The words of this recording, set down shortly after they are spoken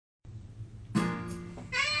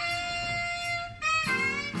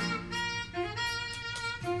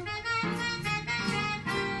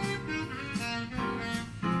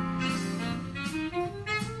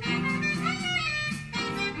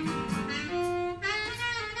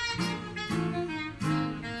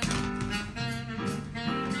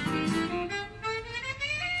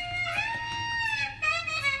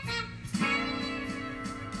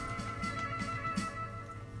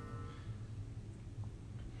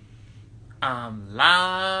I'm live.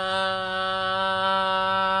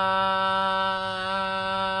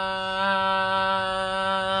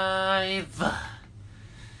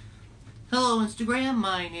 Hello, Instagram.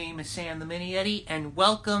 My name is Sam the Mini Yeti, and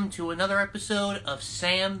welcome to another episode of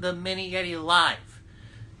Sam the Mini Yeti Live.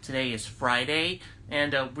 Today is Friday,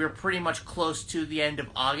 and we're pretty much close to the end of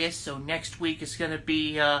August, so next week is going to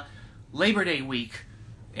be Labor Day week.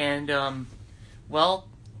 And, well,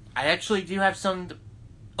 I actually do have some...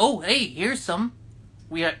 Oh, hey, here's some.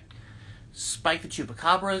 We got Spike the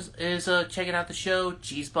Chupacabra is checking out the show.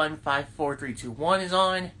 Cheese Bun 54321 is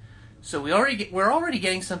on. So we're already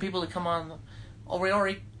getting some people to come on.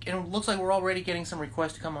 And it looks like we're already getting some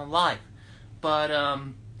requests to come on live. But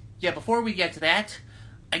yeah, before we get to that,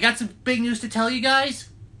 I got some big news to tell you guys.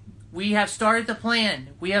 We have started the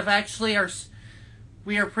plan. We are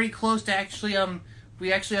pretty close to actually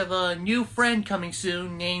we actually have a new friend coming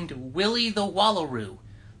soon named Willie the Wallaroo.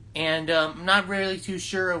 And I'm not really too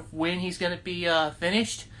sure of when he's going to be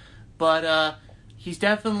finished, but he's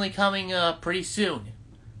definitely coming pretty soon.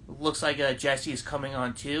 Looks like Jessie is coming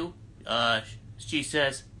on too. She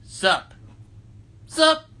says, "Sup,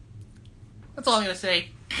 sup." That's all I'm gonna say.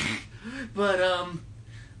 But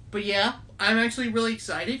yeah, I'm actually really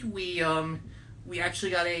excited. We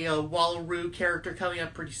actually got a Wallaroo character coming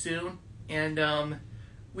up pretty soon, and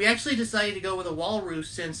we actually decided to go with a Wallaroo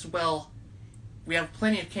since, well, we have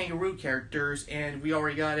plenty of kangaroo characters, and we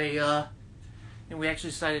already got and we actually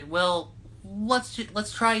decided, well, let's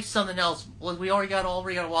try something else. We already got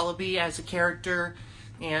a wallaby as a character,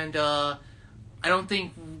 and I don't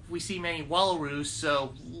think we see many Wallaroos,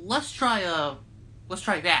 so let's try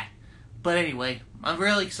that. But anyway, I'm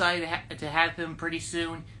really excited to have him pretty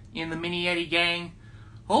soon in the Mini Yeti gang.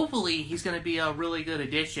 Hopefully, he's going to be a really good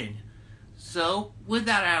addition. So, with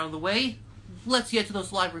that out of the way, let's get to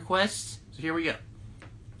those live requests. So here we go.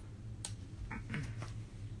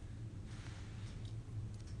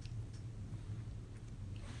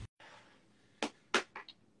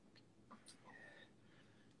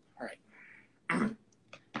 Alright.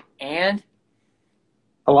 And?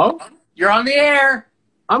 Hello? You're on the air!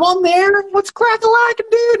 I'm on there? What's crack-a-lackin',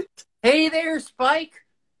 dude? Hey there, Spike!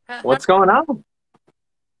 What's going on?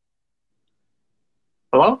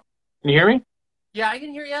 Hello? Can you hear me? Yeah, I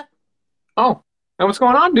can hear you. Oh, and what's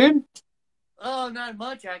going on, dude? Oh, not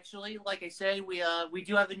much, actually. Like I said, we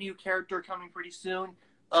do have a new character coming pretty soon.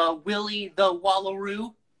 Willie the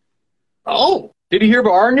Wallaroo. Oh, did you hear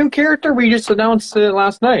about our new character? We just announced it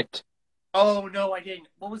last night. Oh, no, I didn't.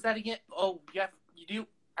 What was that again? Oh, yeah, you do?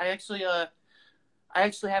 I actually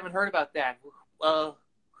haven't heard about that.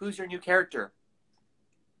 Who's your new character?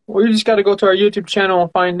 Well, you just got to go to our YouTube channel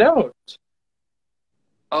and find out.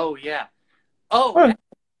 Oh, yeah. Oh, Huh.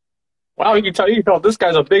 Wow, you can tell this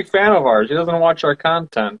guy's a big fan of ours. He doesn't watch our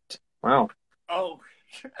content. Wow. oh.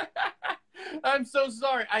 I'm so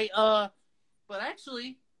sorry. But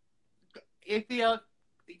actually, if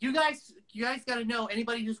you guys got to know,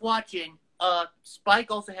 anybody who's watching,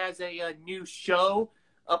 Spike also has a new show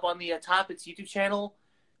up on the top of its YouTube channel,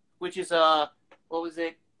 which is what was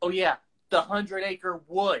it? Oh yeah, the 100 Acre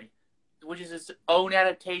Wood, which is its own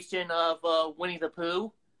adaptation of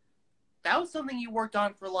Winnie-the-Pooh. That was something you worked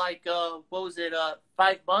on for like what was it?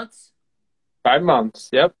 5 months. 5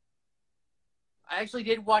 months. Yep. I actually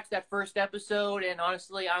did watch that first episode, and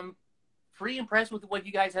honestly, I'm pretty impressed with what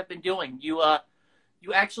you guys have been doing. You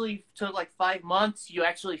actually took like 5 months. You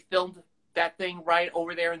actually filmed that thing right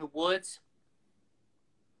over there in the woods.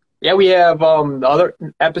 Yeah, we have the other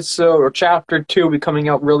episode, or chapter 2, will be coming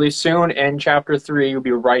out really soon, and chapter 3 will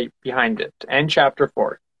be right behind it, and chapter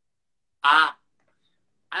 4. Ah,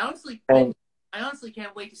 I honestly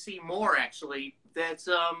can't wait to see more. Actually, that's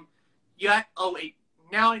yeah. Oh wait,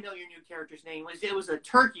 now I know your new character's name. It was a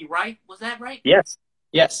turkey, right? Was that right? Yes.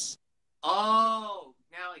 Yes. Oh,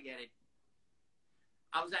 now I get it.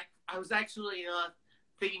 I was actually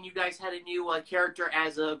thinking you guys had a new character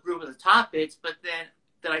as a group of the Toppets, but then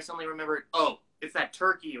I suddenly remembered. Oh, it's that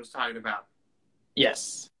turkey he was talking about.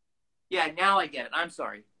 Yes. Yeah, now I get it. I'm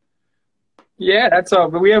sorry. Yeah, that's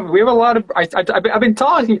we have a lot of. I've been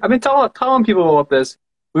telling people about this.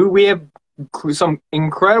 We have some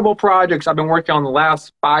incredible projects I've been working on the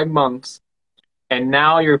last 5 months, and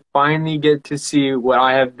now you're finally get to see what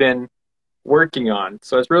I have been working on.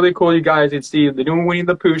 So it's really cool. You guys can see the new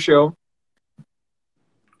Winnie-the-Pooh show,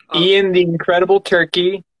 Ian the Incredible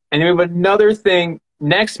Turkey, and then we have another thing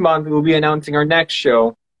next month. We'll be announcing our next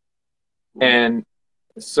show, and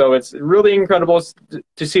so it's really incredible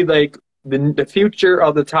to see like the future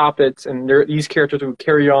of the Toppets, and these characters will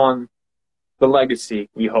carry on the legacy,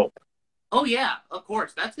 we hope. Oh yeah, of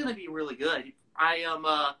course. That's gonna be really good. I am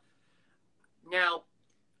Now,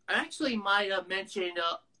 I actually might mention.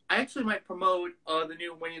 I actually might promote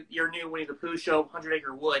your new Winnie the Pooh show, Hundred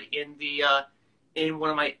Acre Wood, in one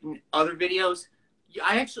of my other videos.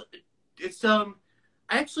 I actually it's I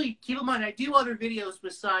actually keep in mind I do other videos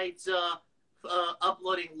besides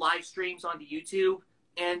uploading live streams onto YouTube.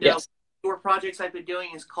 And Yes. one of the projects I've been doing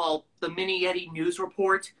is called the Mini Yeti News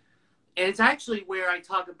Report, and it's actually where I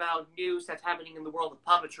talk about news that's happening in the world of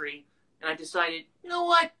puppetry. And I decided, you know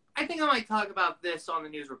what? I think I might talk about this on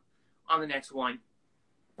the next one.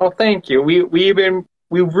 Well, thank you. We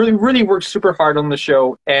really worked super hard on the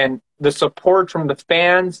show, and the support from the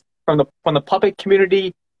fans, from the puppet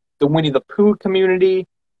community, the Winnie the Pooh community,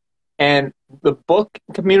 and the book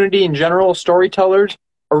community in general, storytellers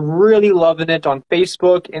are really loving it on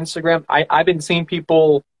Facebook, Instagram. I've been seeing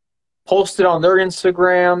people post it on their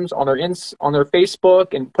Instagrams, on their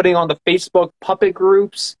Facebook, and putting on the Facebook puppet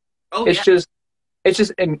groups. Oh It's yeah,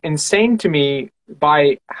 just insane to me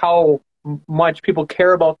by how much people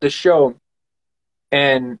care about the show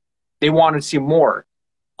and they want to see more.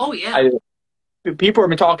 oh yeah, People have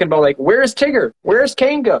been talking about like, where's Tigger? Where's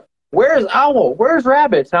Kanga? Where's Owl? Where's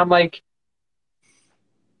Rabbit? And I'm like,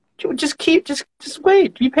 just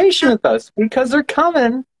wait, be patient with us because they're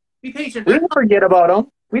coming. be patient. We didn't forget about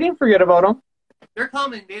them. We didn't forget about them. They're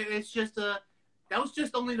coming. It's just that was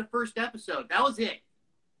just only the first episode. That was it.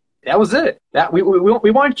 That was it. That we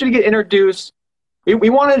want you to get introduced. We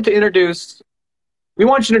wanted to introduce. We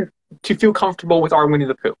want you to feel comfortable with our Winnie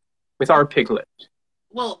the Pooh, with our piglet.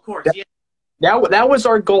 Well, of course, yeah. That was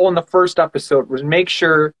our goal in the first episode, was make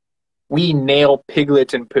sure we nail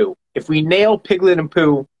Piglet and Pooh. If we nail Piglet and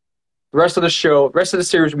Pooh, the rest of the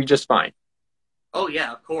series will be just fine. Oh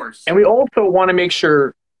yeah, of course. And we also want to make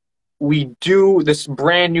sure we introduce this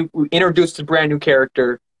brand new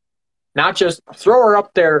character, not just throw her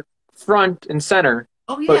up there front and center,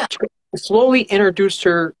 Oh yeah. but slowly introduce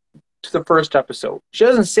her to the first episode. She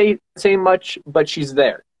doesn't say much, but she's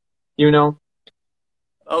there, you know?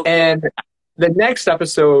 Okay. And the next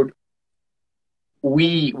episode,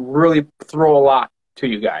 we really throw a lot to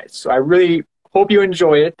you guys. So I really hope you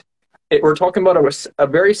enjoy it. We're talking about a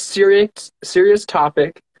very serious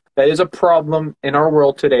topic that is a problem in our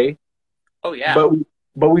world today. Oh yeah.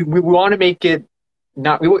 But we want to make it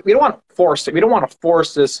not. We don't want to force it. We don't want to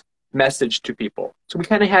force this message to people. So we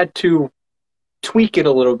kind of had to tweak it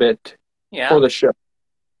a little bit Yeah. for the show.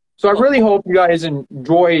 So I really hope you guys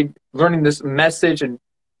enjoyed learning this message and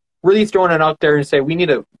really throwing it out there and say we need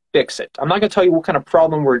to fix it. I'm not going to tell you what kind of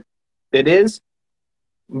problem it is,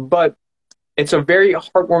 but it's a very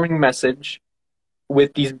heartwarming message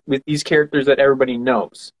with these characters that everybody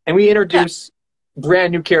knows, and we introduce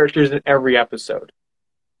brand new characters in every episode.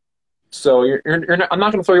 So you're not, I'm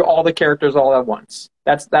not going to throw you all the characters all at once.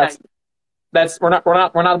 That's we're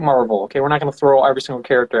not Marvel, okay? We're not going to throw every single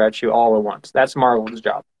character at you all at once. That's Marvel's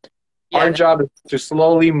job. Yeah, Our job is to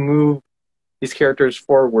slowly move these characters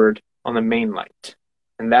forward on the main light,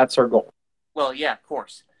 and that's our goal. Well, yeah, of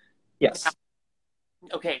course. Yes.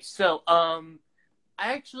 Okay, so I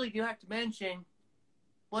actually do have to mention.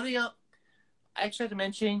 I actually have to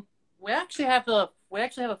mention we actually have a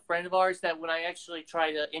friend of ours that when I actually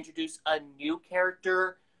try to introduce a new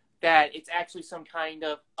character, that it's actually some kind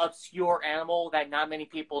of obscure animal that not many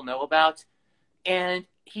people know about, and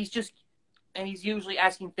he's usually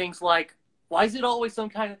asking things like, why is it always some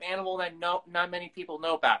kind of animal that not many people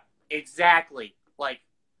know about? Exactly. Like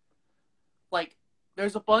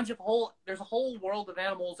there's a whole world of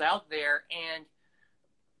animals out there,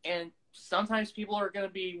 and sometimes people are going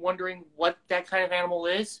to be wondering what that kind of animal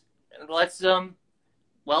is. And I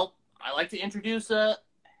like to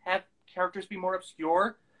have characters be more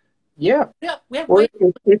obscure. Yeah. Yeah, we have Or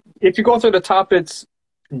if you go through the top, it's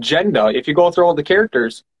agenda. If you go through all the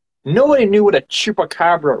characters, nobody knew what a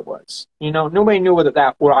chupacabra was. You know, nobody knew what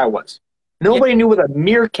I was. Nobody knew what a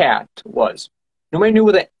meerkat was. Nobody knew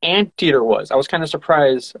what an anteater was. I was kind of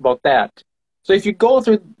surprised about that. So if you go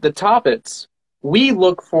through the topics, we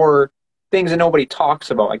look for things that nobody talks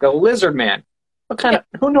about, like a lizard man.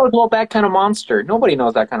 Who knows about that kind of monster? Nobody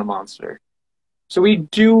knows that kind of monster. So we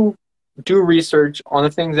do research on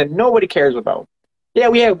the things that nobody cares about. Yeah,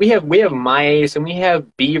 we have mice and we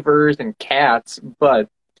have beavers and cats, but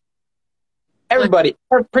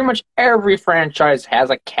pretty much every franchise has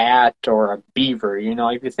a cat or a beaver, you know,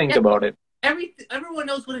 if you think about it. Everyone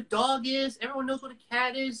knows what a dog is. Everyone knows what a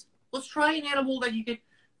cat is. Let's try an animal that you could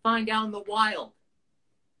find out in the wild.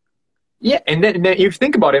 Yeah, and then if you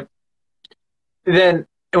think about it, then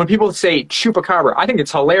when people say chupacabra, I think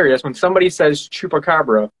it's hilarious when somebody says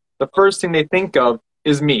chupacabra, the first thing they think of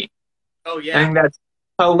is me. Oh yeah. I think that's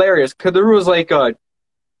hilarious because there was like a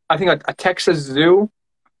I think a Texas zoo,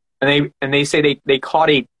 and they say they caught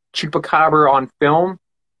a chupacabra on film.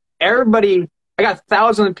 Everybody, I got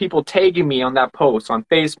thousands of people tagging me on that post on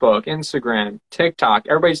Facebook, Instagram, TikTok.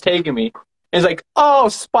 Everybody's tagging me. And it's like, oh,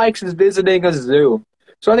 Spikes is visiting a zoo.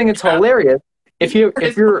 So I think it's hilarious if you're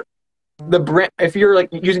if you're like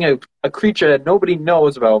using a creature that nobody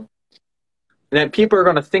knows about, then people are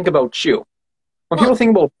going to think about you. When people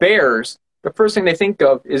think about bears, the first thing they think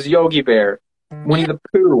of is Yogi Bear,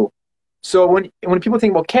 Winnie-the-Pooh. So when people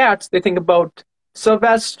think about cats, they think about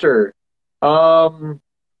Sylvester, Garfield,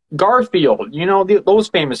 those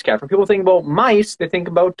famous cats. When people think about mice, they think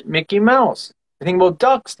about Mickey Mouse. They think about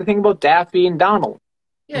ducks, they think about Daffy and Donald.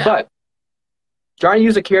 Yeah. But try to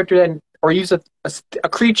use a character or use a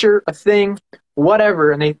creature, a thing,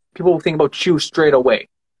 whatever, and people think about you straight away.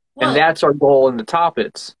 Well, and that's our goal in the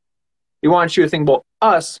topics. We want you to think about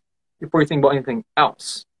us before you think about anything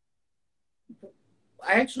else.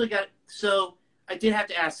 I did have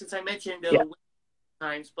to ask, since I mentioned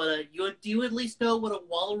times, but do you at least know what a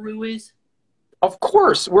wallaroo is? Of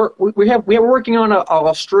course, we're working on an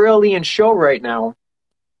Australian show right now.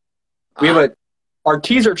 We have our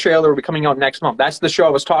teaser trailer will be coming out next month. That's the show I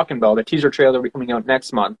was talking about. The teaser trailer will be coming out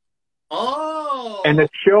next month. Oh. And the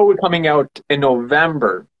show will be coming out in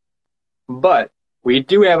November. But we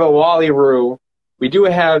do have a wallaroo. We do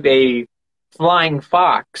have a flying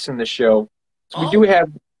fox in the show. So we do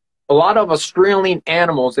have a lot of Australian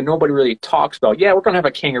animals that nobody really talks about. Yeah, we're going to have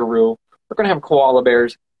a kangaroo. We're going to have koala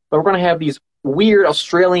bears. But we're going to have these weird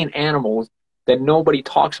Australian animals that nobody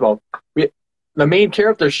talks about. The main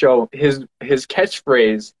character show, his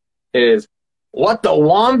catchphrase is, "What the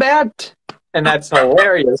wombat?" And that's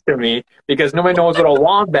hilarious to me because nobody knows what a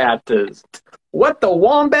wombat is. What the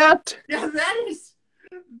wombat? Yeah, that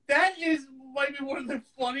is might be one of the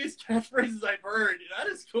funniest catchphrases I've heard. That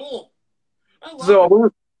is cool. I love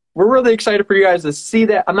it. We're really excited for you guys to see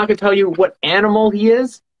that. I'm not going to tell you what animal he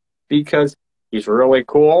is because he's really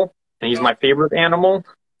cool and he's my favorite animal.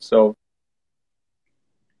 So,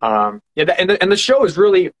 and the show is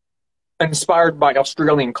really inspired by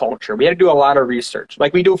Australian culture. We had to do a lot of research,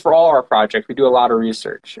 like we do for all our projects. We do a lot of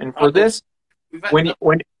research, and for this, I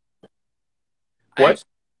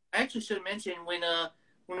actually should mention when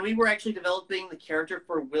we were actually developing the character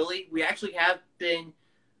for Willie, we actually have been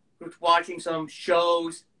watching some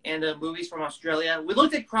shows and movies from Australia. We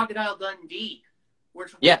looked at Crocodile Dundee. We're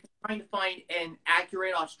trying to find an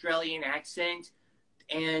accurate Australian accent,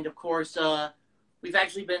 and of course, we've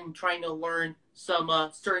actually been trying to learn some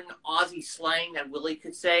certain Aussie slang that Willie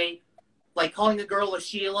could say, like calling the girl a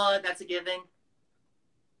Sheila. That's a given.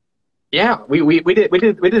 Yeah, we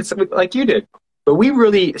did something like you did, but we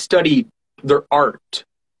really studied their art.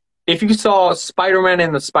 If you saw Spider-Man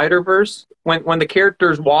in the Spider-Verse, when the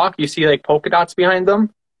characters walk, you see like polka dots behind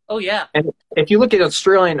them. Oh yeah. And if you look at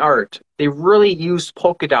Australian art, they really use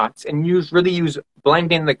polka dots and really use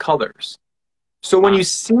blending the colors. So when you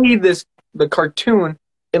see the cartoon,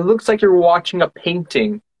 it looks like you're watching a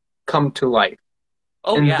painting come to life.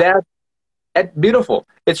 Oh, and yeah. That's beautiful.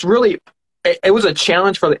 It's really, it was a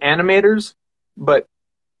challenge for the animators, but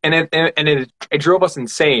it drove us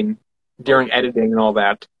insane during editing and all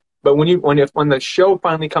that. But when the show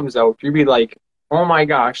finally comes out, you'll be like, oh my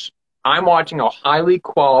gosh, I'm watching a highly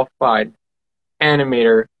qualified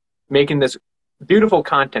animator making this beautiful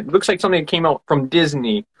content. It looks like something that came out from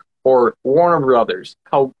Disney or Warner Brothers.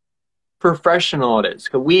 How professional it is.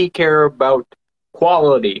 Because we care about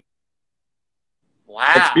quality.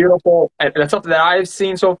 Wow. It's beautiful. And that's something that I've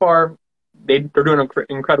seen so far. They're doing an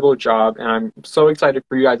incredible job. And I'm so excited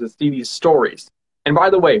for you guys to see these stories. And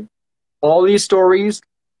by the way, all these stories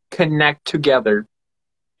connect together.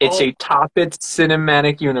 It's a top-it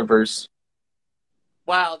cinematic universe.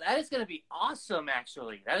 Wow, that is going to be awesome,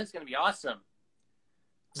 actually. That is going to be awesome.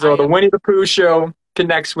 So the Winnie-the-Pooh show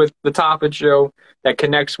connects with the Top-it show that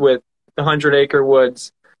connects with the 100 Acre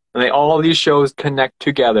Woods. And all of these shows connect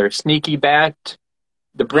together. Sneaky Bat,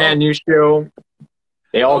 the brand new show,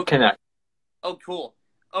 they all connect. Oh, cool.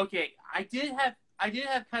 Okay, I did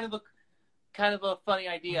have kind of a funny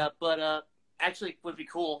idea, but actually it would be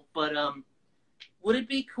cool. But would it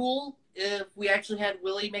be cool if we actually had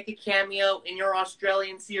Willie make a cameo in your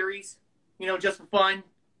Australian series? You know, just for fun.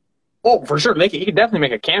 Oh, for sure. He could definitely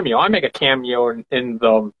make a cameo. I make a cameo in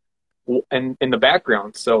the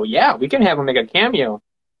background. So yeah, we can have him make a cameo.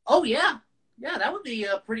 Oh yeah, that would be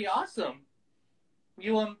pretty awesome.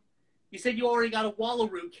 You said you already got a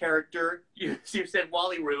Wallaroo character. You said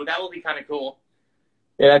Wally-roo. That would be kind of cool.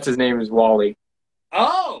 Yeah, that's his name is Wally.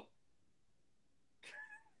 Oh,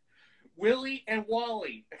 Willie and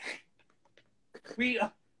Wally.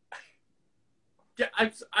 Yeah,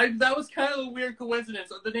 that was kind of a weird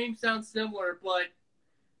coincidence. The name sounds similar, but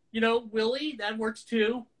Willie, that works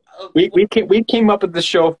too. We came up with the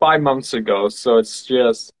show 5 months ago, so it's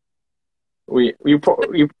just we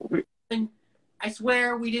And I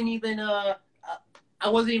swear we didn't even. I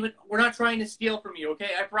wasn't even. We're not trying to steal from you, okay?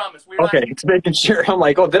 I promise. We're not. okay. It's making sure. I'm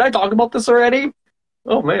like, oh, did I talk about this already?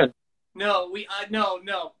 Oh man. No, no,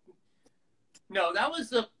 no, no.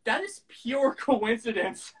 That is pure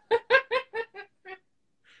coincidence.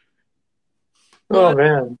 Oh But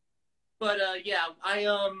man. yeah,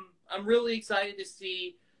 I'm really excited to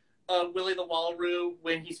see Willie the Wallaroo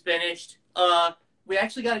when he's finished. We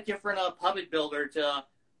actually got a different puppet builder to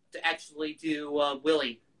actually do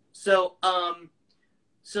Willie. So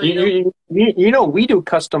so We do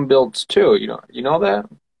custom builds too. You know that?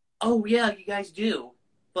 oh yeah, you guys do.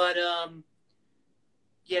 But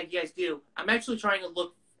yeah, you guys do. I'm actually trying to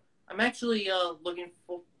look. I'm actually looking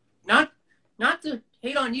for not not to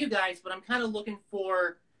hate on you guys, but I'm kind of looking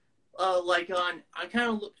for like on. I'm kind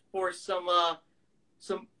of looking for some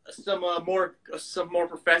more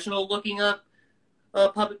professional looking up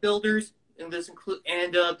puppet builders, and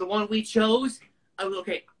the one we chose.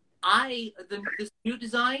 Okay, this new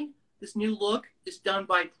design, this new look is done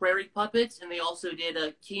by Prairie Puppets, and they also did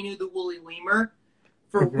a Keanu the Woolly Lemur.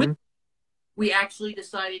 For which Hmm. we actually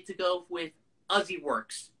decided to go with Uzzy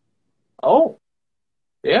Works. Oh,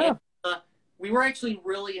 And yeah. we were actually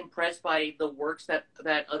really impressed by the works that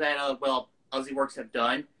Uzzy Works have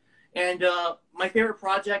done. And my favorite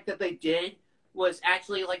project that they did was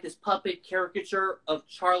actually like this puppet caricature of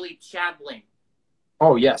Charlie Chaplin.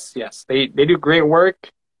 Oh, yes, yes. They do great work.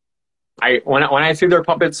 When I see their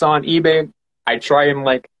puppets on eBay, I try and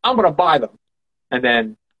like I'm gonna buy them, and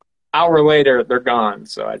then hour later they're gone.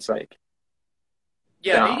 So it's like,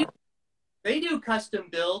 Yeah, yeah. they do custom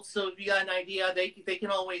builds. So if you got an idea, they can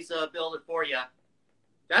always build it for you.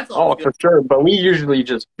 That's always Oh, good. for sure. But we usually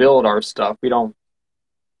just build our stuff. We don't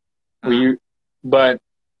Ah, we but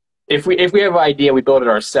if we have an idea, we build it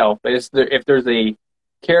ourselves. But if there's a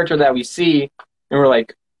character that we see and we're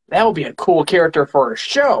like, that would be a cool character for a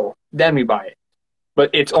show, then we buy it.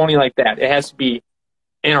 But it's only like that. It has to be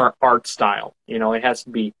in our art style. It has to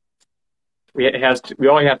be. We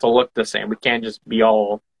all have to look the same. We can't just be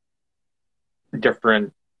all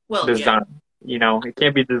different well, yeah, design. It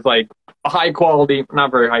can't be just like a high quality,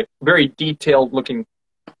 not very high, very detailed looking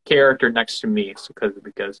character next to me.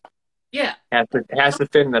 Because yeah. it has to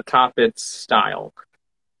fit in the top its style.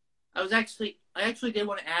 I actually did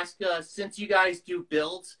want to ask, since you guys do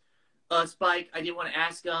builds, Spike, I did want to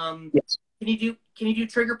ask, Yes. can you do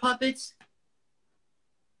trigger puppets?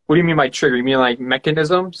 What do you mean by trigger? You mean like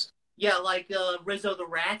mechanisms? Yeah, like Rizzo the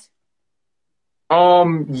Rat.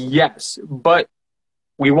 Yes, but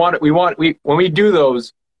when we do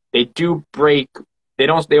those, they do break. They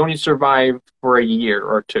only survive for a year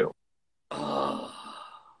or two. Oh,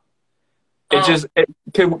 It's oh, just,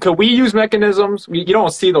 could we use mechanisms? You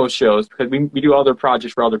don't see those shows because we do other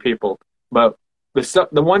projects for other people. But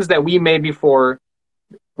the ones that we made before,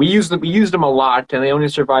 we used them a lot, and they only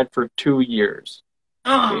survived for 2 years.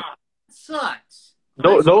 sucks.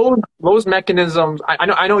 I Those mechanisms,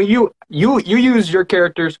 I know you use your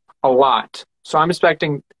characters a lot, so I'm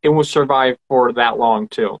expecting it will survive for that long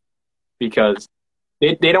too, because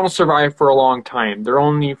they don't survive for a long time. They're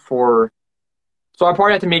only for, so I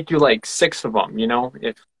probably have to make you like six of them,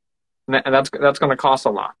 if and that's going to cost a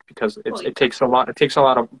lot because well, it takes a lot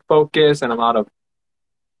of focus and a lot of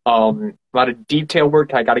detail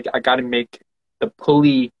work. I gotta make the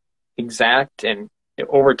pulley exact, and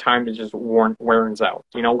over time it just wears out.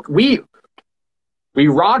 We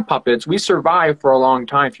rod puppets, we survive for a long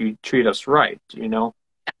time if you treat us right.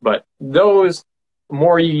 But those,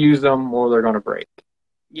 more you use them, more they're gonna break.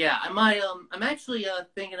 yeah. I'm actually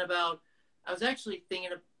thinking about. I was actually thinking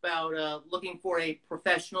about looking for a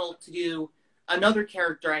professional to do another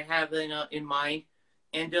character I have in mind,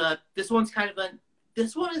 and this one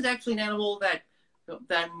is actually an animal that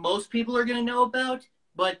most people are going to know about,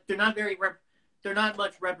 but they're not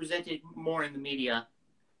much represented more in the media.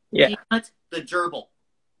 Yeah. Peanut the gerbil.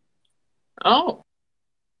 Oh.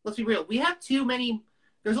 Let's be real. We have too many.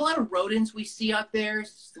 There's a lot of rodents we see out there.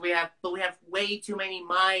 But we have way too many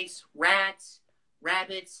mice, rats,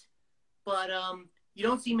 rabbits. But you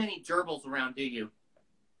don't see many gerbils around, do you?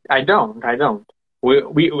 I don't. I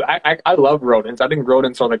love rodents. I think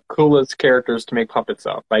rodents are the coolest characters to make puppets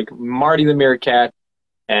of. Like Marty the Meerkat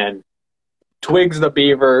and Twigs the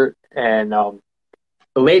Beaver and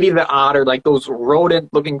Lady the Otter, like those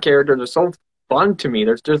rodent-looking characters are so fun to me.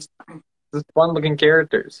 There's just fun-looking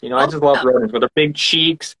characters. I Oh just love yeah, rodents with their big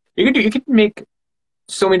cheeks. You could make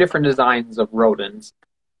so many different designs of rodents,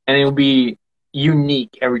 and it would be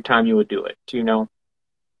unique every time you would do it. You know?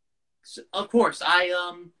 So, of course,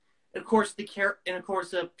 of course and of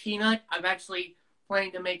course, Peanut. I'm actually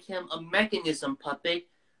planning to make him a mechanism puppet,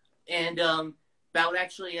 and that would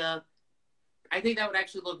actually, I think that would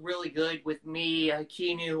actually look really good with me,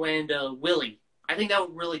 Keanu, and Willie. I think that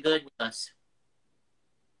would really good with us.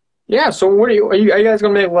 Yeah. So what are you guys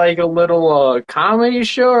gonna make like a little comedy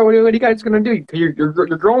show, or what are you guys gonna do? You're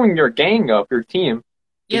growing your gang up, your team.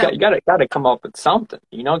 Yeah, You gotta come up with something.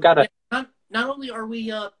 You know, yeah. gotta. Not only are we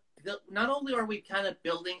not only are we kind of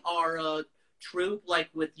building our troupe like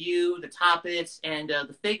with you, the Toppets, and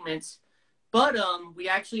the Figments, but we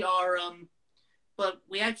actually are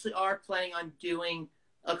planning on doing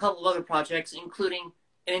a couple of other projects, including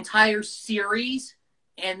an entire series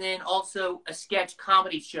and then also a sketch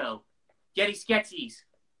comedy show, Yeti Sketchies.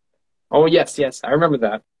 Oh yes, yes, I remember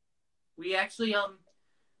that. We actually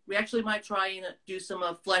we actually might try and do some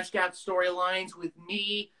fleshed out storylines with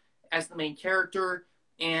me as the main character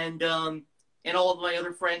and all of my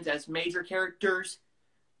other friends as major characters,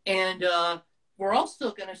 and we're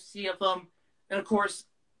also going to see if and of course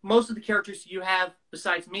most of the characters you have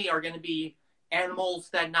besides me are going to be animals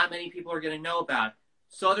that not many people are going to know about.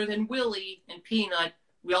 So other than Willie and Peanut,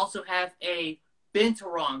 we also have a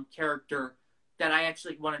Binturong character that I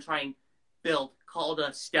actually want to try and build called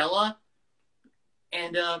Stella.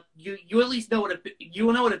 And you at least know what a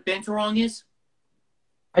Binturong is?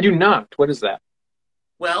 I do not. What is that?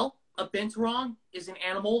 Well, a Binturong is an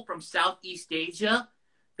animal from Southeast Asia.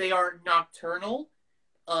 They are nocturnal.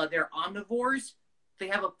 They're omnivores. They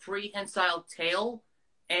have a prehensile tail,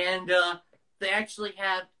 and they actually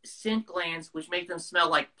have scent glands which make them smell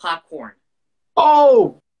like popcorn.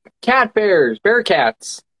 Oh, cat bears, bear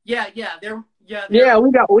cats. They're Yeah,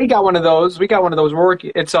 we got one of those. We got one of those. We're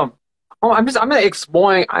working. It's Oh, I'm gonna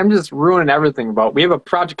exploring. I'm just ruining everything about. We have a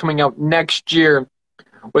project coming out next year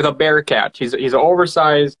with a bear cat. He's an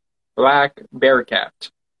oversized black bear cat.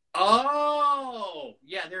 Oh,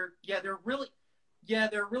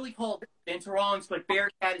 they're really called Binturongs, but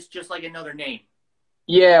Bearcat is just like another name.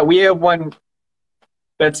 Yeah, we have one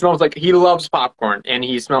that smells like he loves popcorn, and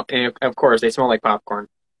and of course they smell like popcorn.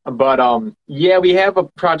 But yeah, we have a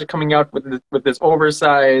project coming out with this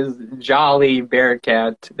oversized, jolly bear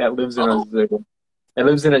cat that lives in a Oh, zoo. It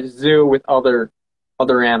lives in a zoo with other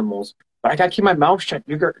animals. But I gotta keep my mouth shut.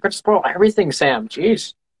 You're gonna spoil everything, Sam.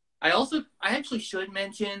 Jeez. I actually should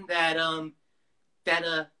mention that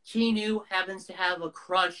Keanu happens to have a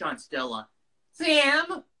crush on Stella.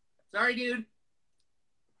 Sam, sorry, dude.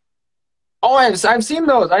 Oh, I've seen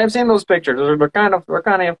those. I have seen those pictures. They're kind of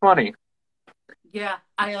funny. Yeah,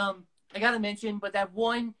 I gotta mention, but that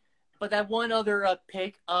one other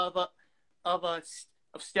pic of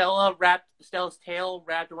Stella's tail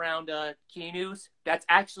wrapped around Keanu's. That's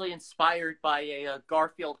actually inspired by a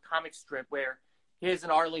Garfield comic strip where his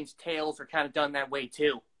and Arlene's tails are kind of done that way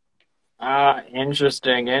too. Ah,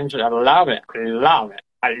 interesting. Interesting. I love it. I love it.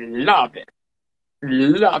 I love it.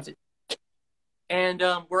 Love it. And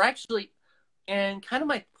we're actually, and kind of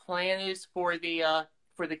my plan is for the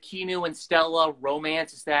Keanu and Stella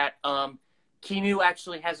romance is that Keanu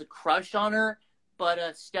actually has a crush on her,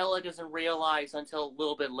 but Stella doesn't realize until a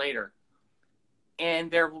little bit later.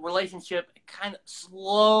 And their relationship kind of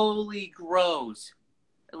slowly grows,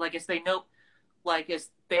 like as they know, like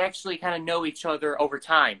as they actually kind of know each other over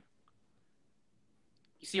time.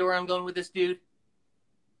 You see where I'm going with this, dude?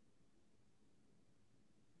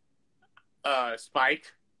 Spike.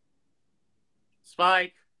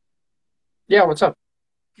 Spike. Yeah, what's up?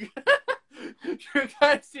 you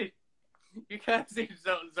kind of seem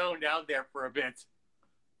zoned out there for a bit.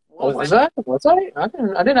 Oh, What was was that? that? Was I? I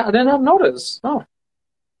didn't have notice. Oh.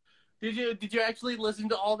 Did you actually listen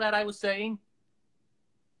to all that I was saying?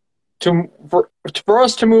 To for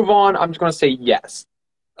us to move on, I'm just gonna say yes.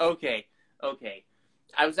 Okay, okay.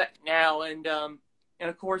 I was at now and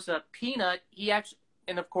of course Peanut. He actually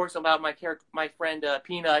and of course about my character, my friend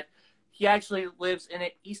Peanut. He actually lives in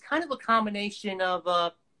it. He's kind of a combination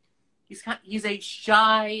of he's a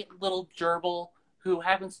shy little gerbil who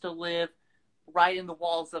happens to live right in the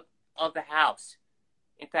walls of the house.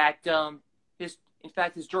 In fact, his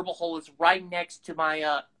gerbil hole is right next to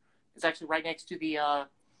my it's actually right next to the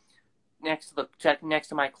next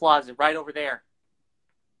to my closet, right over there.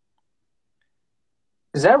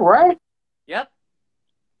 Is that right? Yep.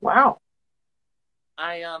 Wow.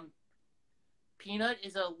 I Peanut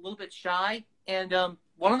is a little bit shy, and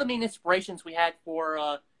one of the main inspirations we had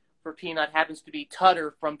for Peanut happens to be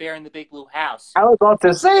Tutter from Bear in the Big Blue House. I was about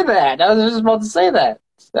to say that. I was just about to say that.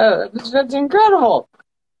 That's incredible.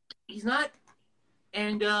 He's not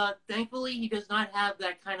And thankfully, he does not have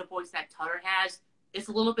that kind of voice that Tutter has. It's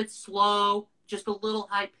a little bit slow, just a little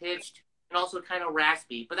high pitched, and also kind of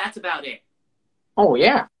raspy. But that's about it. Oh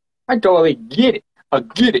yeah, I totally get it. I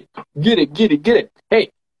get it. Get it. Get it. Get it.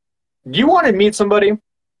 Hey, do you want to meet somebody?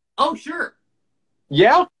 Oh, sure.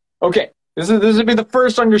 Yeah. Okay. This would be the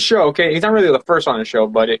first on your show. Okay, he's not really the first on the show,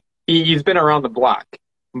 but he's been around the block.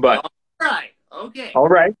 But All right. Okay. all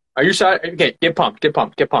right, are you shy? Okay, get pumped. Get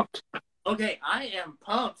pumped. Get pumped. Okay. I am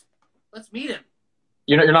pumped. Let's meet him.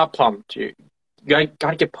 You're not pumped. You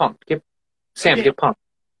gotta get pumped. Get Sam. Okay. Get pumped.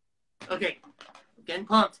 Okay. Getting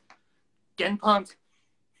pumped. Getting pumped.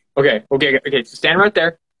 Okay. Okay. Okay. Stand right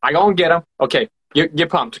there. I go and get him. Okay. Get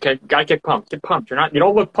pumped. Okay. Gotta get pumped. Get pumped. You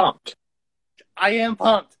don't look pumped. I am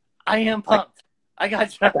pumped. I am pumped. I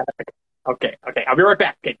got you. Okay. Okay. I'll be right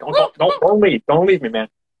back. Okay. Don't leave. Don't leave me, man.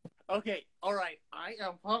 Okay. All right. I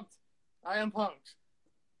am pumped. I am pumped.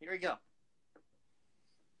 Here we go.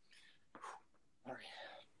 All right.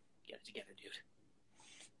 Get it together,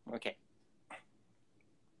 dude. Okay.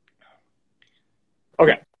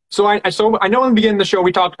 Okay. So I know in the beginning of the show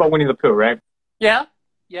we talked about Winnie the Pooh, right? Yeah.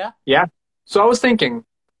 Yeah. Yeah. So I was thinking,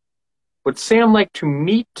 would Sam like to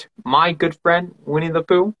meet my good friend Winnie the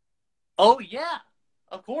Pooh? Oh yeah.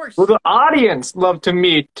 Of course. Will the audience love to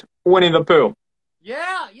meet Winnie the Pooh?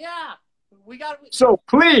 Yeah. Yeah. We got. So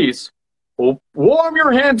please, warm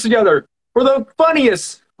your hands together for the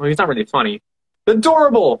funniest. Well, he's not really funny. The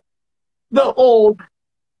adorable, the old,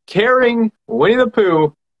 caring Winnie the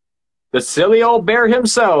Pooh, the silly old bear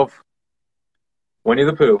himself, Winnie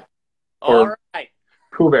the Pooh, All or right.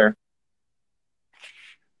 Pooh Bear.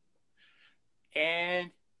 And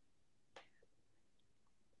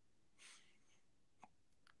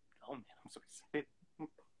oh man, I'm so excited.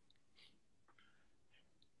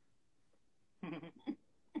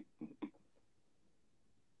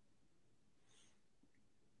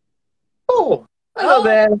 Oh, hello Oh,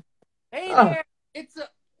 there. hey Ah, there! It's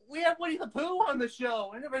we have Winnie the Pooh on the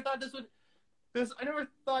show. I never thought this would. I never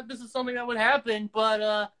thought this is something that would happen, but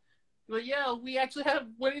yeah, we actually have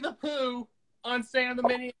Winnie the Pooh on Sam the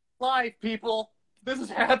Mini Live, people. This is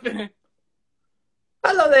happening.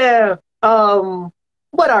 hello there.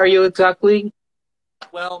 What are you exactly?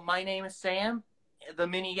 Well, my name is Sam, the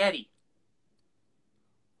Mini Yeti.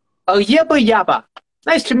 Oh, yabba yabba.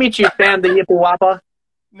 Nice to meet you, Sam the Yippa Wappa.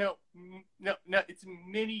 No, no, it's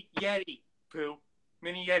Mini Yeti, Pooh.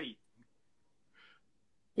 Mini Yeti.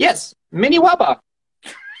 Yes, Mini Wappa.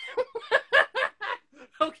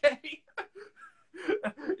 Okay.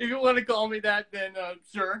 If you want to call me that, then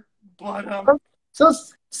sure. But So,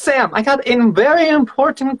 Sam, I got a very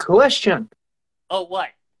important question. oh, what?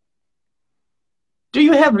 Do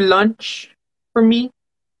you have lunch for me?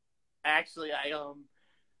 Actually, well,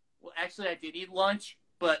 actually, I did eat lunch,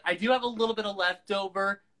 but I do have a little bit of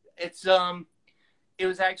leftover. It's it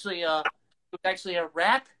was actually a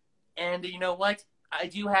wrap, and you know what? I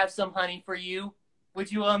do have some honey for you.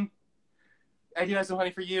 Would you I do have some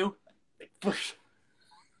honey for you.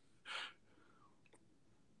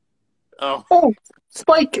 Oh. Oh,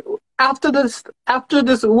 Spike, after this,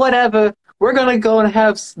 whatever, we're gonna go and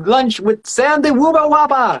have lunch with Sam the Wooba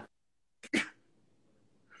Wappa.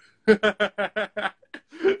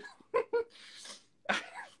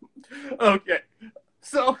 Okay,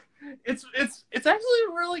 so it's actually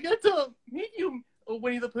really good to meet you,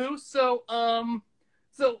 Winnie the Pooh. So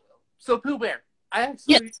Pooh Bear. I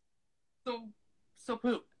actually Yes. so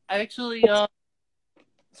Pooh. I actually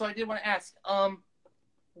so I did want to ask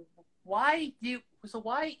why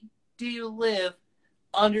do you live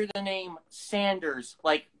under the name Sanders?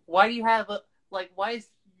 Like why do you have a why is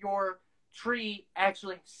your tree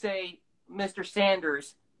actually say Mr.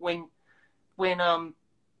 Sanders when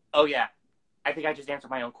oh yeah, I think I just answered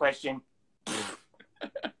my own question.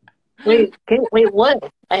 Wait,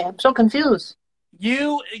 what? I'm so confused.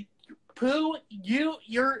 You, Pooh, you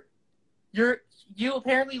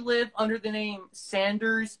apparently live under the name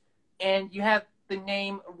Sanders, and you have the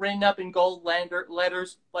name written up in gold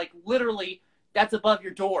letters, like literally, that's above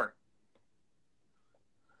your door.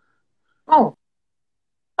 Oh,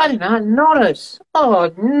 I did not notice.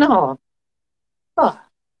 Oh no. Oh,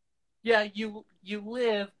 Yeah, you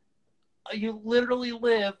literally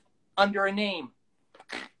live under a name.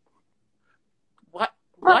 What?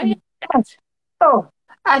 Why is that? oh,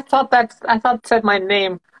 I thought it said my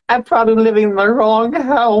name. I'm probably living in the wrong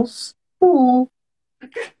house. Ooh,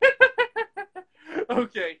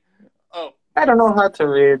 Okay. Oh, I don't know how to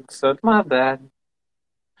read, so it's my bad.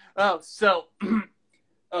 oh, so,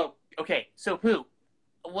 oh, okay. So, Pooh,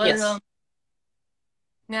 what, Yes.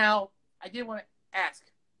 now, I did want to ask,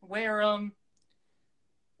 where,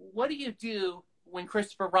 what do you do when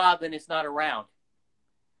Christopher Robin is not around?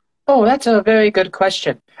 Oh, that's a very good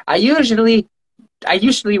question. I usually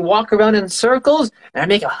walk around in circles and I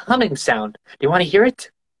make a humming sound. Do you want to hear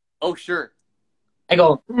it? Oh, sure. I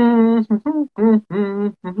go.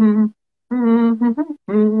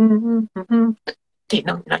 Okay,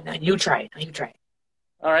 no, no, no, you try it. You try it.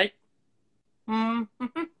 All right.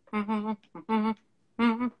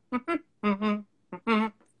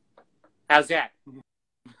 How's that?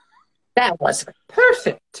 That was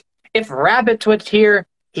perfect. If Rabbit was here,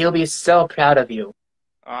 he'll be so proud of you.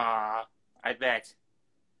 I bet.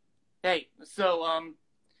 Hey, so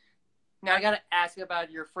now I gotta ask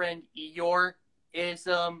about your friend Eeyore.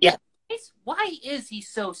 Yeah. Why is he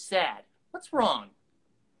so sad? What's wrong?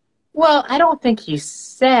 Well, I don't think he's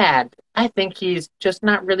sad. I think he's just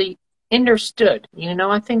not really understood.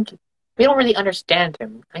 I think we don't really understand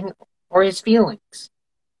him or his feelings.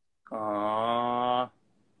 Aww.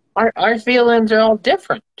 Our feelings are all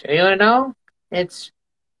different. It's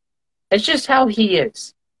it's just how he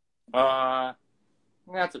is.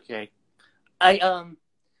 That's okay. I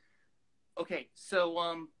Okay,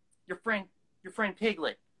 so your friend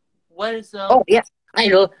Piglet. What is Oh yeah, I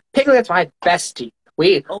know. Piglet's my bestie.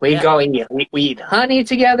 We Oh we yeah. go and we eat honey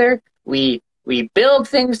together. We build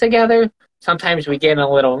things together. Sometimes we get in a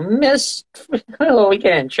little mist. Oh, we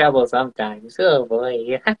get in trouble sometimes. Oh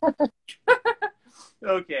boy.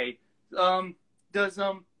 Okay. Um does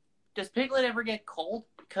Piglet ever get cold?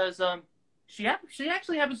 Because she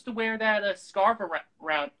actually happens to wear that scarf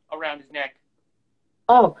around his neck.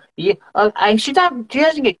 Oh yeah. She doesn't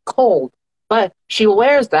get cold, but she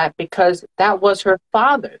wears that because that was her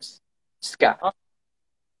father's scarf.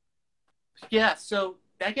 Yeah, so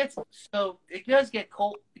it does get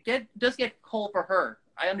cold. Does get cold for her.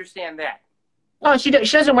 I understand that. No, she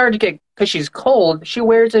doesn't wear it because she's cold. She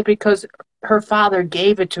wears it because her father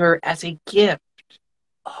gave it to her as a gift.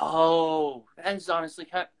 Oh, that is honestly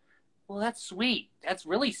well. That's sweet. That's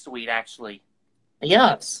really sweet, actually.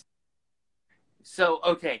 Yes. So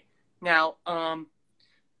okay, now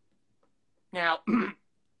now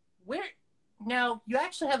where now you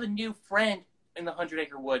actually have a new friend in the Hundred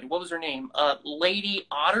Acre Wood. What was her name? Lady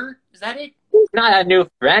Otter. Is that it? She's not a new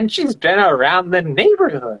friend. She's been around the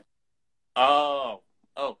neighborhood. Oh,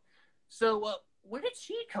 oh. So where did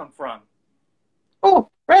she come from? Oh,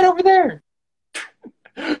 right over there.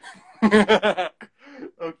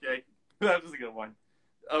 Okay, that was a good one.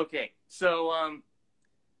 Okay, so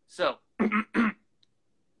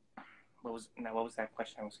what was that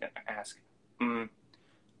question I was going to ask?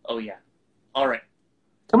 Oh yeah. All right.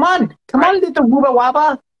 Come on, come on, little wooba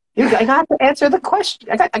waba. I got to answer the question.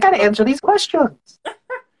 I got to answer these questions.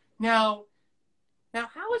 Now,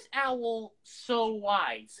 how is Owl so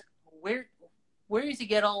wise? Where does he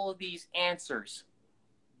get all of these answers?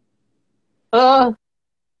 Uh,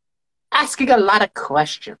 Asking a lot of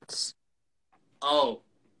questions. Oh,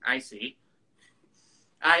 I see.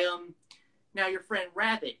 I now your friend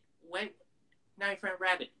Rabbit. Now your friend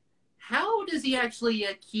Rabbit. How does he actually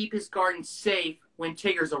keep his garden safe when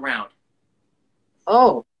Tigger's around?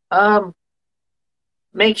 Oh,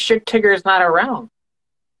 make sure Tigger's not around.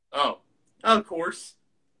 Oh, of course,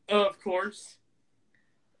 of course.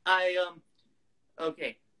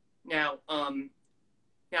 Okay. Now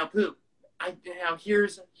Pooh. Now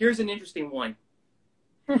here's an interesting one.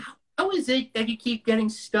 How is it that you keep getting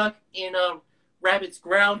stuck in a rabbit's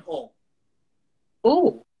ground hole?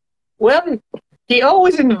 Oh, well, he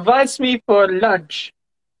always invites me for lunch,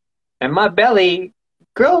 and my belly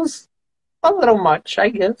grows a little much, I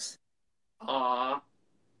guess. Aw,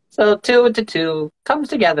 So two into two comes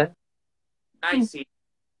together. I see.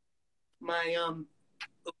 My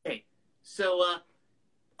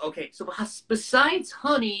okay. So besides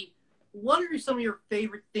honey, what are some of your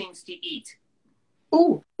favorite things to eat?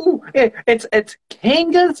 It's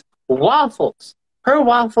Kanga's waffles. Her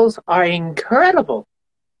waffles are incredible.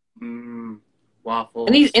 Mmm,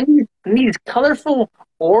 And these waffles. and these colorful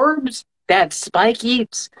orbs that Spike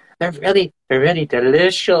eats, they're really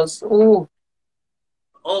delicious. Ooh.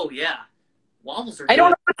 Oh yeah, waffles are I don't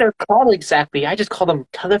good. know what they're called exactly. I just call them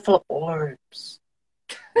colorful orbs.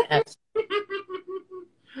 Yes.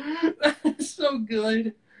 So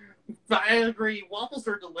good. I agree. Waffles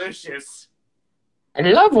are delicious. I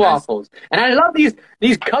love Yes. waffles. And I love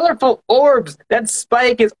these colorful orbs that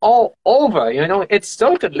Spike is all over. It's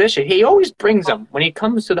so delicious. He always brings them when he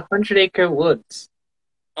comes to the Hundred Acre Woods.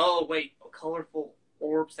 Oh wait, colorful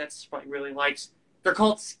orbs. That's what he really likes. They're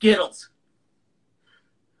called Skittles.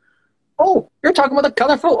 Oh, you're talking about the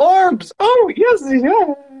colorful orbs. Oh, yes,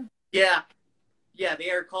 yeah. Yeah, yeah,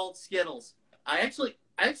 they are called Skittles. I actually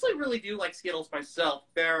really do like Skittles myself.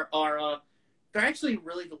 they're actually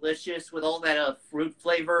really delicious with all that fruit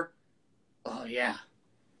flavor. Oh yeah,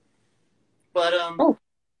 but Oh,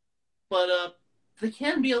 but they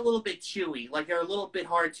can be a little bit chewy. Like they're a little bit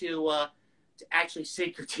hard to actually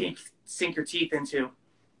sink your teeth into.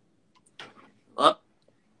 Up,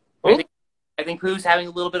 I oh, think I think Pooh's having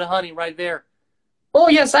a little bit of honey right there. oh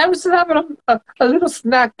yes, I was having a little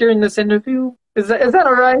snack during this interview. Is that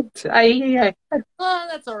all right?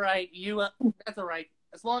 That's all right. That's all right.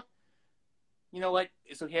 As long, you know what?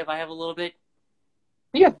 It's okay if I have a little bit.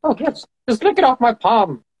 Yeah. Oh yes, just lick it off my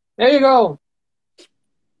palm. There you go.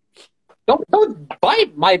 Don't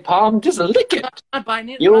bite my palm. Just lick I'm it. not biting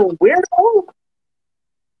it. You weirdo.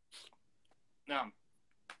 No.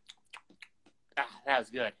 That was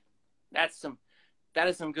good. That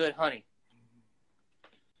is some good honey.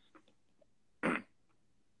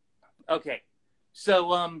 Okay.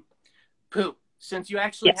 So, Pooh, since you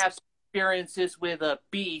actually Yes. have some experiences with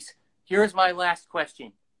bees, here's my last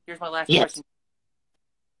question. Here's my last Yes. question.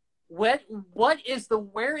 Where is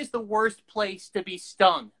the worst place to be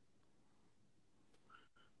stung?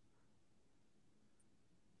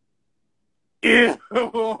 Ew!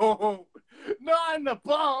 Not in the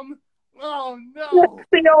bum! Oh no!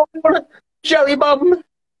 The old jelly bum.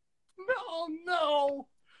 No, no!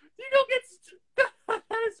 You don't get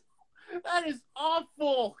that is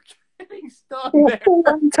awful. Getting stung there.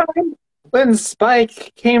 One time, when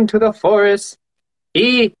Spike came to the forest,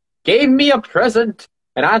 he gave me a present,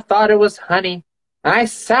 and I thought it was honey. And I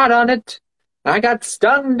sat on it, and I got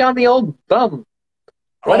stung down the old bum.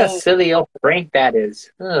 What a Oh, silly old prank that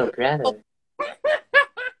is. Oh, brother.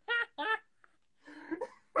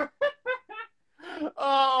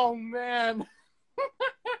 oh man.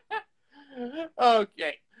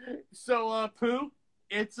 Okay. So Pooh,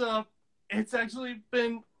 it's actually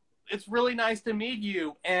been it's really nice to meet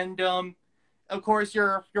you. And of course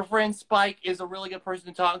your friend Spike is a really good person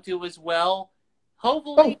to talk to as well. Oh,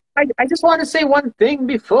 Hopefully I just want to say one thing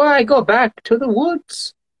before I go back to the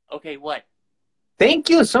woods. okay, what? Thank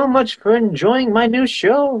you so much for enjoying my new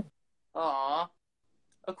show. Aw.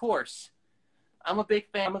 Of course. I'm a big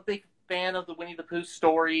fan of the Winnie the Pooh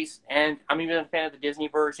stories, and I'm even a fan of the Disney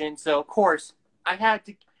version. So of course, I had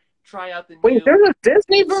to try out the Wait, new. there's a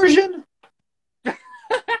Disney version?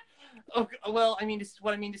 Okay, well, I mean,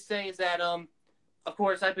 what I mean to say is that of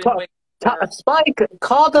course, I've been Ca- waiting for. Spike,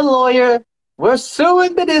 call the lawyer. We're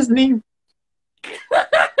suing the Disney.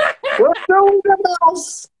 We're suing the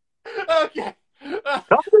mouse. Okay.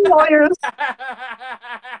 Call the lawyers.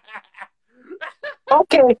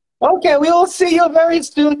 Okay, okay, we will see you very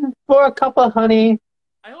soon for a cup of honey.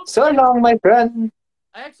 I hope So long, my friend.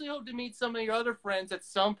 I actually hope to meet some of your other friends at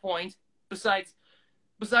some point. Besides,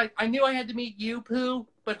 I knew I had to meet you, Pooh,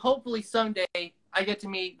 but hopefully someday I get to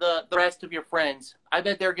meet the rest of your friends. I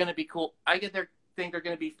bet they're gonna be cool. Think they're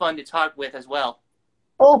gonna be fun to talk with as well.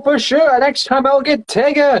 Oh, for sure. Next time I'll get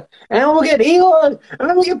Tega, and then we'll get Eeyore, and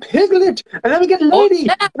then we get Piglet, and then we get Oh Lady,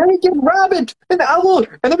 yeah, and then we get Rabbit, and Owl,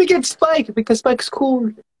 and then we get Spike, because Spike's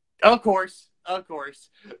cool. of course, of course.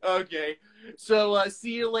 Okay, so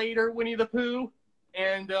see you later, Winnie the Pooh,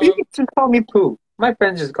 and You can just call me Pooh. My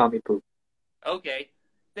friends just call me Pooh. okay.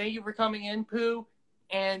 Thank you for coming in, Pooh,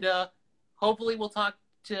 and hopefully we'll talk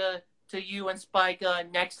to you and Spike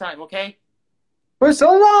next time. Okay. For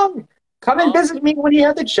so long. Come and Oh, visit me when you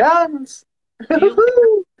have the chance. see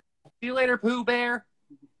you see you later, Pooh Bear.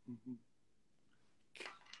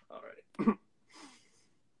 All right.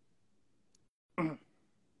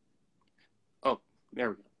 Oh, there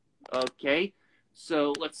we go. Okay,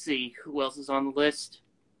 so let's see who else is on the list.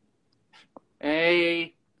 Hey,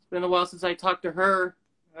 it's been a while since I talked to her.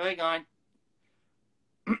 Hang on.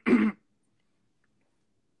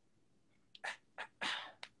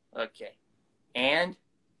 Okay, and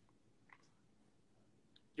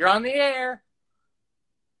you're on the air.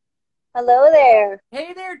 Hello there.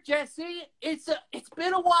 Hey there, Jesse. It's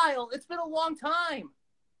been a while. It's been a long time.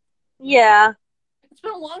 Yeah. It's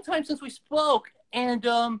been a long time since we spoke, and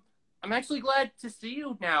I'm actually glad to see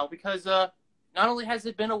you now because not only has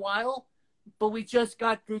it been a while, but we just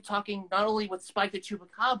got through talking not only with Spike the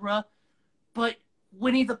Chupacabra, but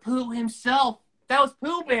Winnie the Pooh himself. That was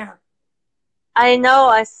Pooh Bear. I know,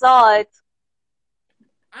 I saw it.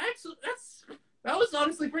 That was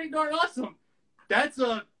honestly pretty darn awesome. That's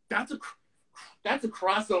a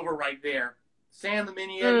crossover right there. Sam the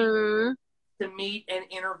Mini Eddie Mm, to meet and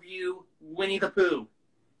interview Winnie the Pooh.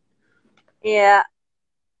 yeah.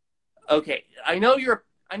 Okay, I know you're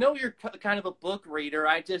kind of a book reader.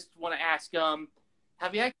 I just want to ask,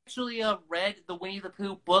 have you actually read the Winnie the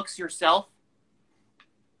Pooh books yourself?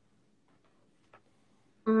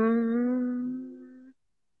 Mm,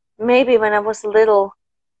 Maybe when I was little.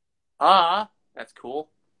 Ah, that's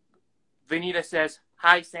cool. Vanita says,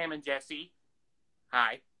 "Hi, Sam and Jesse."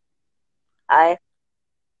 Hi. I.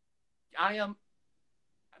 I am.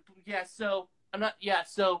 Yeah. So I'm not. Yeah.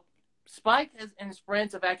 So Spike and his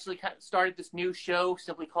friends have actually started this new show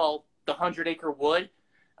simply called The 100 Acre Wood.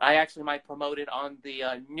 I actually might promote it on the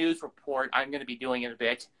news report. I'm going to be doing it a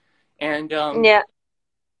bit, and Yeah.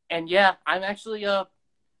 yeah, I was actually a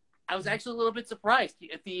little bit surprised.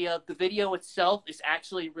 The video itself is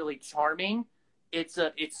actually really charming. It's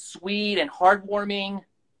sweet and heartwarming.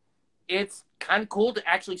 It's kind of cool to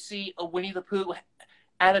actually see a Winnie the Pooh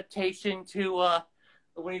adaptation to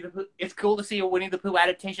Winnie the Pooh. It's cool to see a Winnie the Pooh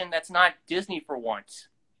adaptation that's not Disney for once.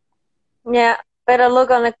 Yeah. Better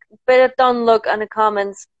don't look on the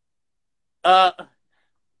comments.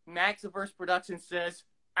 Max Averse Productions says,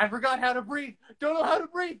 "I forgot how to breathe. Don't know how to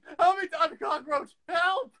breathe. Help me, I'm a cockroach.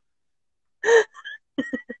 Help!"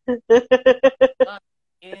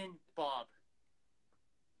 In Bob.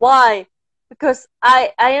 Why? Because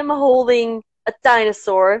I am holding a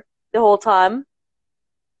dinosaur the whole time.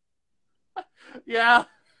 Yeah.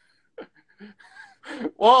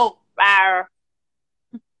 Whoa. Rawr.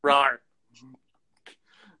 Rawr.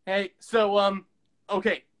 Hey, so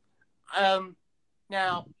okay.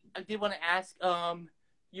 Now I did want to ask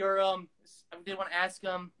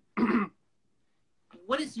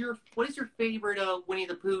what is your favorite Winnie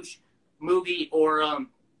the Pooh movie or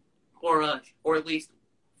at least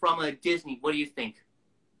from Disney? What do you think?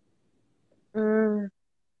 Mm.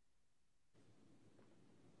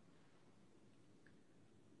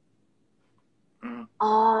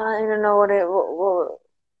 Oh, I don't know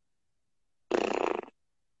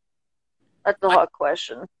that's a hard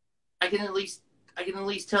question. I can at least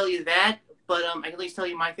tell you that, but I can at least tell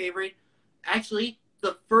you my favorite. Actually,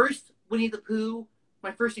 the first Winnie the Pooh,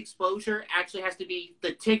 my first exposure actually has to be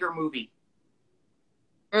the Tigger movie.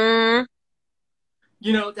 Mm.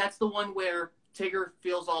 You know, that's the one where Tigger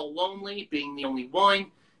feels all lonely, being the only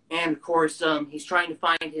one, and of course, he's trying to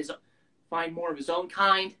find more of his own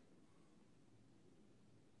kind.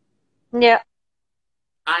 Yeah.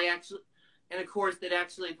 And of course, that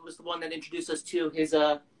actually was the one that introduced us to his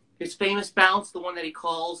famous bounce, the one that he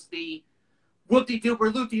calls the whoop-de-dooper,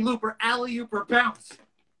 loop-de-looper, alley-ooper bounce.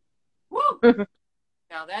 Woo!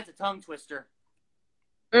 Now that's a tongue twister.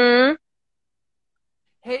 Mm.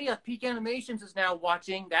 Hey, Peak Animations is now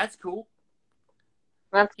watching. That's cool.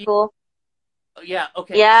 That's cool. Yeah.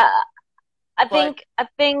 Okay. Yeah. I think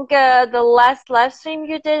the last live stream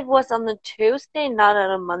you did was on a Tuesday, not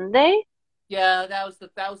on a Monday. Yeah, that was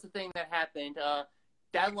the thing that happened.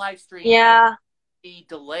 That live stream Yeah. be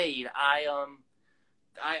delayed.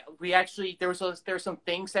 We actually there were some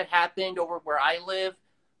things that happened over where I live,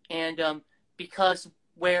 and because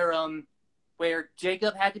where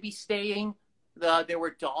Jacob had to be staying, there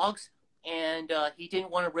were dogs, and he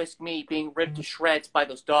didn't want to risk me being ripped to shreds by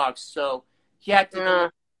those dogs, so he had to delay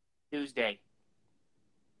Tuesday.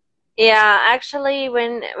 Yeah, actually,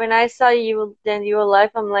 when I saw you were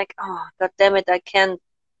live, I'm like, oh, god damn it, I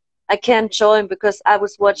can't join because I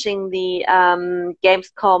was watching the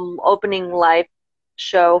Gamescom opening live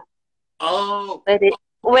show. Oh,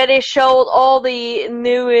 where they showed all the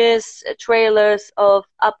newest trailers of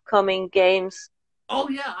upcoming games. Oh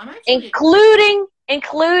yeah, I'm actually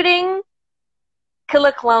including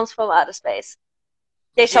Killer Clowns from Outer Space.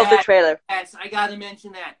 They showed the trailer. Yes, I gotta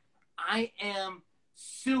mention that. I am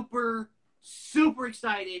super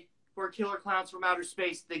excited for Killer Clowns from Outer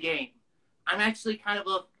Space, the game. I'm actually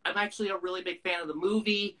a really big fan of the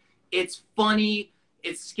movie. It's funny,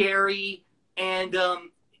 it's scary, and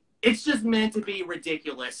it's just meant to be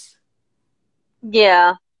ridiculous.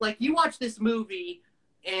 Yeah. Like, you watch this movie,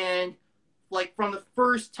 and like from the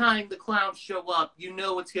first time the clowns show up, you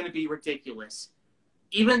know it's going to be ridiculous.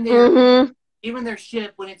 Even their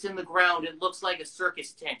ship, when it's in the ground, it looks like a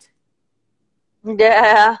circus tent.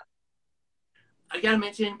 Yeah. I gotta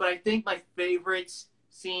mention, but I think my favorite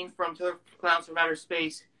scene from Killer Clowns from Outer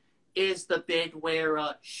Space is the bit where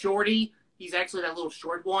Shorty, he's actually that little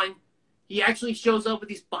short one, he actually shows up with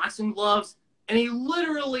these boxing gloves, and he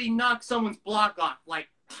literally knocks someone's block off. Like,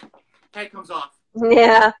 head comes off.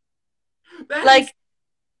 Yeah. Like,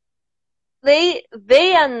 they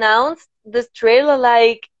announced this trailer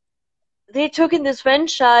like they took in this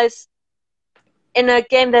franchise in a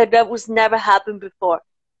game that was never happened before.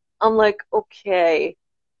 I'm like, okay,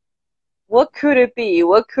 what could it be?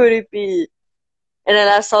 What could it be? And then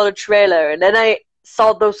I saw the trailer, and then I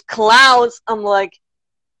saw those clowns. I'm like,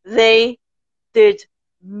 they did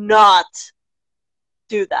not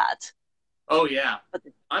do that. Oh yeah, but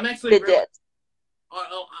I'm actually they did.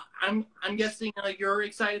 I'm guessing you're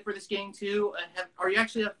excited for this game too. Are you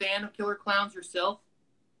actually a fan of Killer Clowns yourself?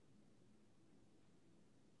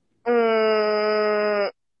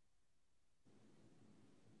 Not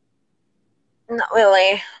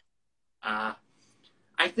really. I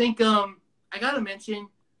think I gotta mention,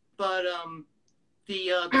 but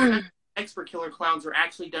the special effects for Killer Clowns are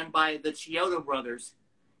actually done by the Chiodo brothers.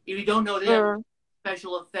 If you don't know, they have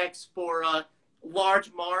special effects for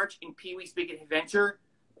Large Marge in Pee-wee's Big Adventure,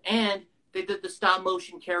 and they did the stop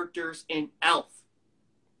motion characters in Elf.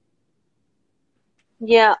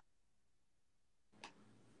 Yeah.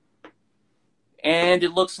 And it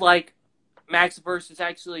looks like Maxiverse is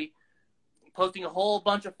actually posting a whole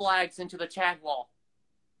bunch of flags into the chat wall.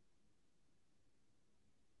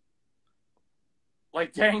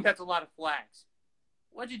 Like, dang, that's a lot of flags.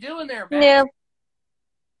 What you doing there, Max? Yeah.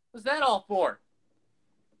 What's that all for?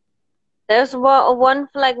 There's one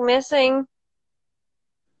flag missing.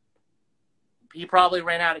 He probably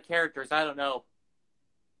ran out of characters. I don't know.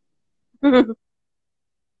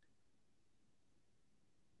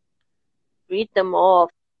 Read them off.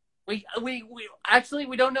 We actually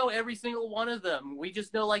we don't know every single one of them. We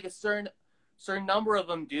just know like a certain number of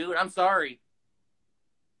them, dude. I'm sorry.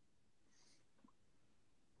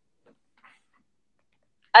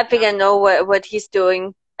 I think I know what he's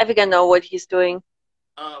doing. I think I know what he's doing.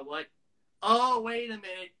 What? Oh, wait a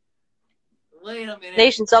minute. Wait a minute.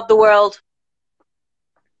 Nations of the world.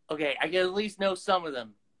 Okay, I can at least know some of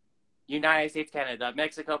them. United States, Canada,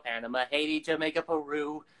 Mexico, Panama, Haiti, Jamaica,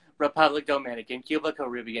 Peru, Republic Dominican, Cuba,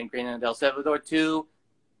 Caribbean, Grenada, El Salvador, too.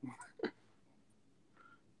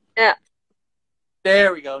 Yeah.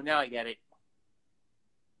 There we go. Now I get it.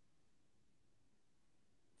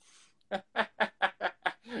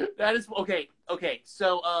 That is okay. Okay,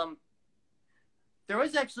 so there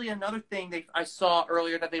was actually another thing I saw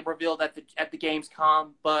earlier that they revealed at the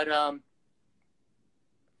Gamescom, but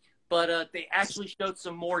they actually showed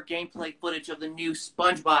some more gameplay footage of the new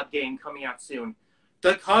SpongeBob game coming out soon,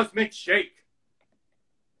 The Cosmic Shake.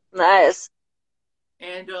 Nice.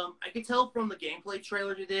 And I could tell from the gameplay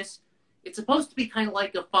trailer to this, it's supposed to be kind of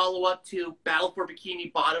like a follow-up to Battle for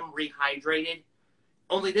Bikini Bottom Rehydrated.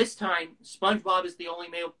 Only this time, SpongeBob is the only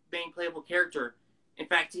main playable character. In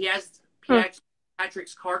fact, he has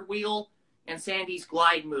Patrick's cartwheel and Sandy's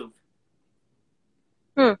glide move.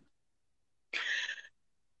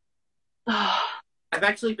 I've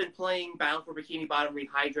actually been playing Battle for Bikini Bottom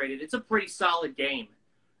Rehydrated. It's a pretty solid game.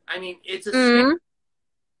 I mean, it's a snap,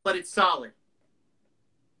 but it's solid.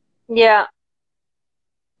 Yeah.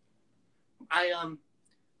 I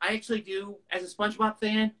actually do, as a SpongeBob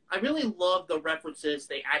fan, I really love the references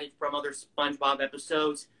they added from other SpongeBob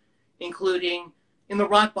episodes, including in the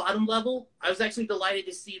Rock Bottom level. I was actually delighted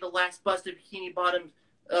to see the last busted Bikini Bottom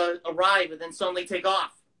arrive and then suddenly take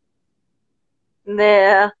off.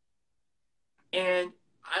 Yeah. And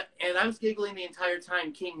I was giggling the entire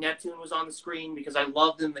time King Neptune was on the screen because I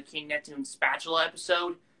loved him in the King Neptune spatula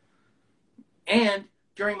episode. And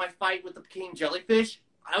during my fight with the King Jellyfish,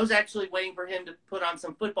 I was actually waiting for him to put on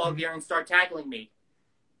some football gear and start tackling me.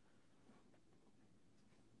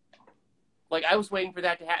 Like, I was waiting for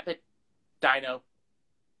that to happen. Dino.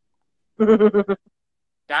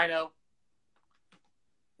 Dino.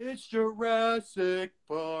 It's Jurassic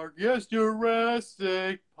Park. Yes,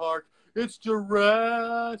 Jurassic Park. It's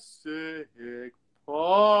Jurassic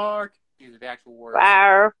Park. These are the actual words.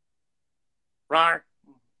 Rawr. Rawr.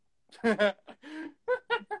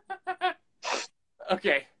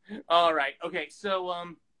 Okay. All right. Okay. So,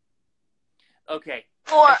 okay.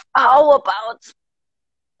 Or how about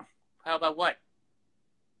what?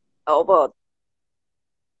 How about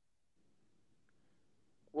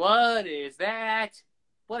What is that?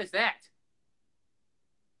 What is that?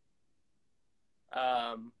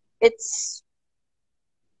 it's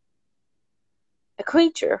a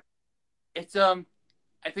creature. It's I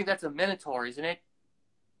think that's a minotaur, isn't it?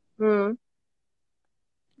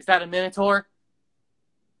 Is that a minotaur?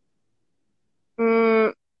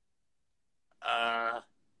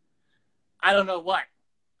 I don't know what.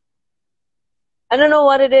 I don't know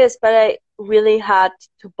what it is, but I really had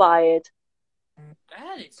to buy it.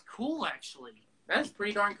 That is cool, actually. That's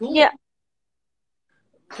pretty darn cool. Yeah.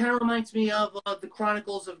 Kind of reminds me of the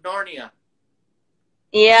Chronicles of Narnia.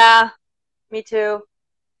 Yeah, me too.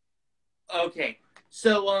 Okay,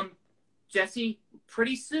 so Jesse,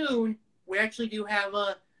 pretty soon we actually do have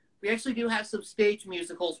some stage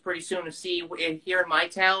musicals pretty soon to see here in my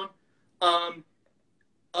town. Not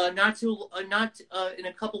in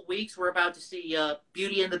a couple weeks, we're about to see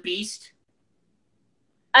Beauty and the Beast.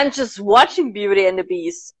 I'm just watching Beauty and the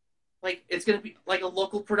Beast. Like, it's going to be like a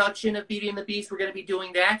local production of Beauty and the Beast. We're going to be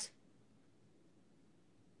doing that.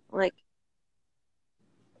 Like,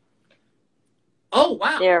 oh,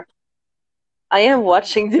 wow. there. I am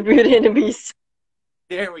watching the Beauty and the Beast.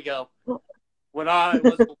 There we go. When I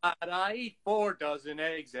was a lad, I eat 4 dozen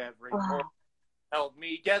eggs every morning. Helped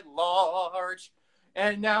me get large.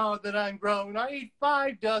 And now that I'm grown, I eat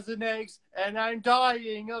 5 dozen eggs, and I'm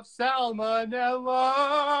dying of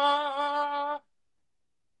salmonella.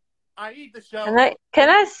 I eat the show. Can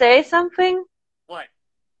I say something? What?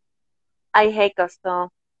 I hate Gaston.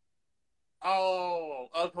 Oh,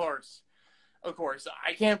 of course. Of course.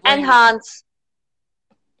 I can't blame And Hans.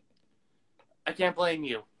 I can't blame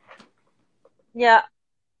you. Yeah.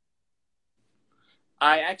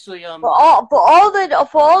 I actually For all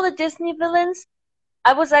the Disney villains,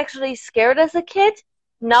 I was actually scared as a kid.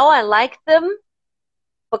 Now I like them.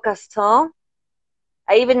 But Gaston,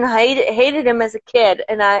 I even hated him as a kid,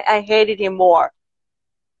 and I hated him more.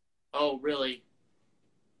 Oh, really?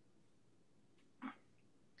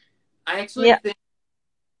 I actually think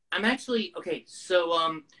I'm actually okay.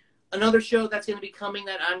 So, another show that's going to be coming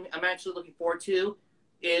that I'm actually looking forward to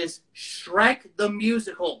is Shrek the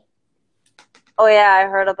Musical. Oh yeah, I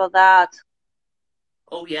heard about that.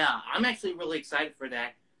 Oh yeah, I'm actually really excited for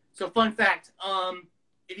that. So, fun fact: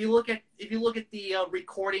 if you look at the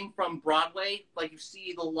recording from Broadway, like you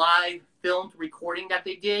see the live filmed recording that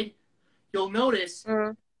they did, you'll notice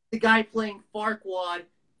the guy playing Farquaad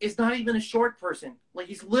is not even a short person. Like,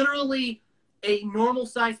 he's literally a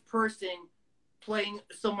normal-sized person playing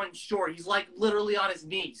someone short. He's, like, literally on his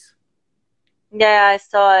knees. Yeah, I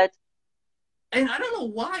saw it. And I don't know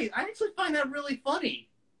why. I actually find that really funny.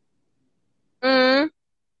 How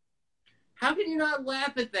can you not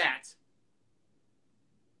laugh at that?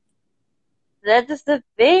 That is the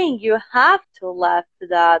thing. You have to laugh to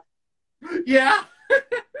that. Yeah.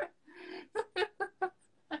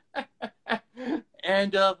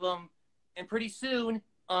 And pretty soon,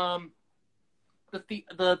 the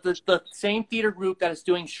same theater group that is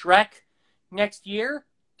doing Shrek next year,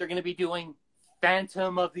 they're going to be doing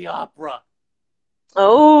Phantom of the Opera.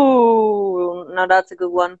 Oh, no, that's a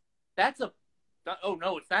good one. That's not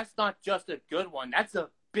just a good one. That's a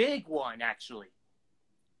big one, actually.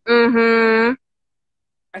 I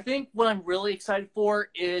think what I'm really excited for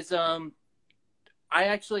is I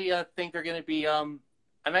actually think they're going to be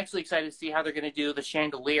I'm actually excited to see how they're going to do the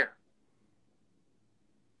chandelier.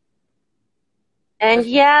 And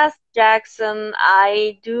yes, Jackson,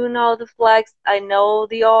 I do know the flags. I know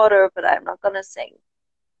the order, but I'm not gonna sing.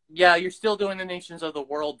 Yeah, you're still doing the nations of the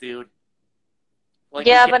world, dude. Like,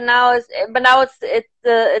 yeah, but now it's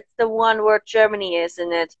the one where Germany is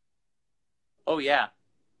in it. Oh yeah,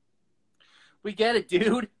 we get it,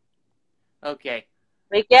 dude. Okay.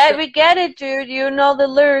 We get it, dude. You know the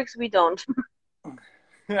lyrics, we don't.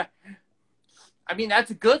 I mean,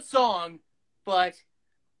 that's a good song, but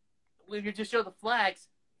if you just show the flags,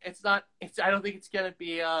 I don't think it's gonna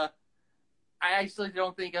be. I actually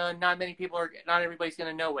don't think not everybody's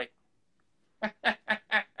gonna know it.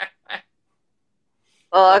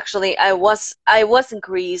 Well, actually, I was in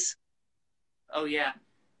Greece. Oh yeah.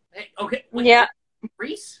 Hey, okay. Wait, yeah.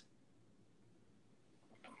 Greece?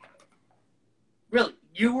 Really?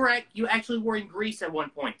 You actually were in Greece at one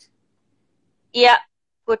point? Yeah,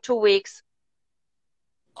 for 2 weeks.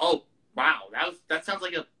 Oh wow, that sounds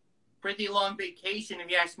like a pretty long vacation, if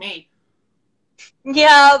you ask me.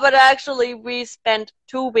 Yeah, but actually, we spent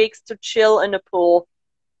 2 weeks to chill in a pool.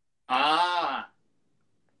 Ah,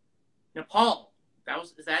 Nepal.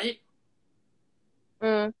 Is that it?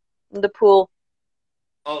 The pool.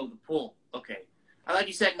 Oh, the pool. Okay. I thought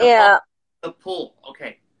you said Nepal. Yeah. The pool.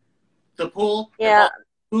 Okay. The pool. Yeah.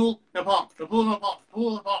 Nepal. Pool. Nepal. The pool. Nepal.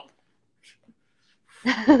 Pool. Nepal.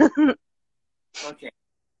 Okay.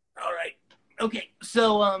 All right. Okay.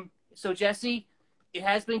 So Jesse, it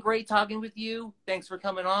has been great talking with you. Thanks for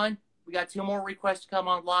coming on. We got 2 more requests to come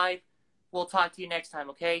on live. We'll talk to you next time.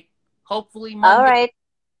 Okay. Hopefully Monday. All right.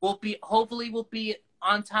 Hopefully we'll be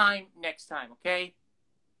on time next time. Okay.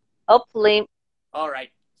 Hopefully. All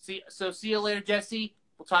right. See you later, Jesse.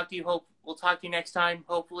 We'll talk to you. We'll talk to you next time.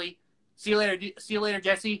 Hopefully. See you later,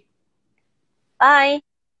 Jesse. Bye.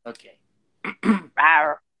 Okay.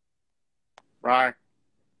 Rawr. Rawr.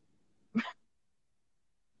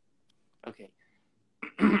 Okay.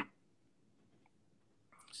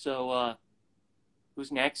 So,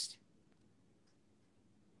 who's next?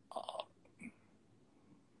 All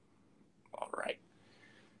right.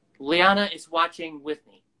 Liana is watching with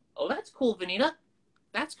me. Oh, that's cool, Vanita.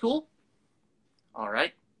 That's cool. All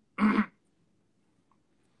right.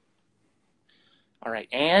 All right,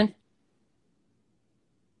 and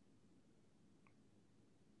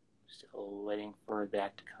for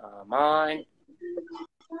that to come on.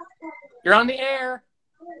 You're on the air.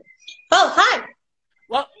 Oh, hi.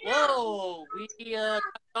 Whoa, we got a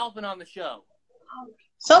dolphin on the show.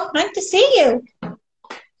 So nice to see you.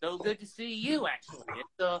 So good to see you, actually.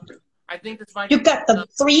 I think this might You be... got the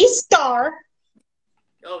 3-star.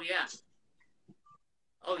 Oh, yeah.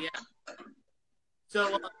 Oh, yeah.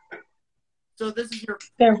 So this is your...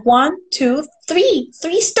 They're 1, 2, 3.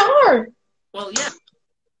 3-star. Well, yeah.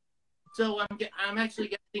 So I'm actually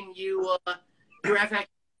guessing you're actually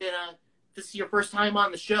this is your first time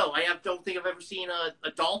on the show. Don't think I've ever seen a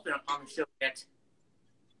dolphin on the show yet.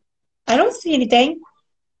 I don't see anything.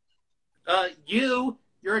 You're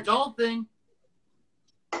a dolphin.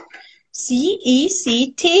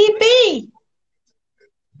 CECTV.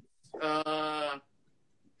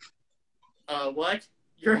 What?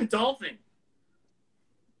 You're a dolphin.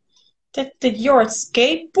 Did your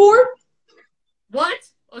skateboard?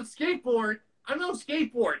 What? A skateboard? I'm no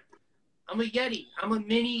skateboard. I'm a Yeti. I'm a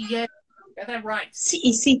mini Yeti. Got that right.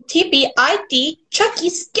 CECTV ID Chucky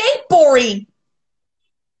skateboarding.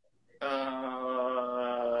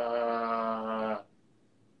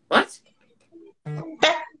 What?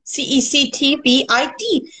 That CECTV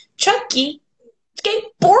ID Chucky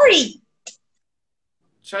skateboarding.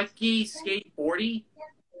 Chucky Skateboardy?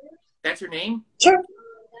 That's your name? Sure.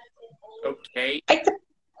 Okay.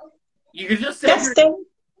 You could just say That's the...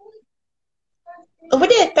 What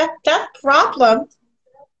is that problem?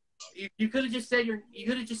 You could have just said you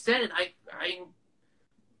could have just said it.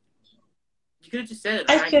 You could have just said it.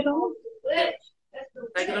 I could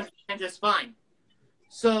understand just fine.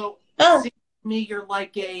 So Oh.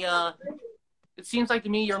 It seems like to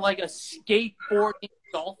me you're like a skateboarding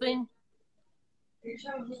dolphin.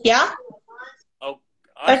 Yeah. Oh,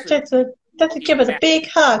 Let's give it a big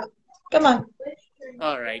hug. Come on.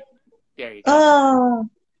 All right. There you go. Oh.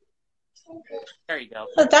 There you go.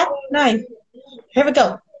 Oh, that's nice. Here we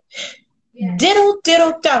go. Diddle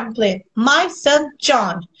diddle dumpling, my son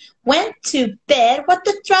John went to bed with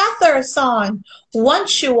the trousers on. One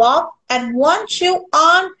shoe off and one shoe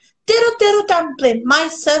on. Diddle diddle dumpling, my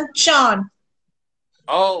son John.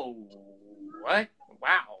 Oh, what?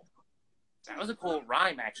 Wow. That was a cool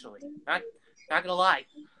rhyme, actually. Not gonna lie.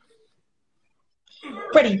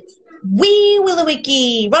 Ready. Wee willy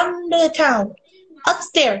wiggy, run to the town.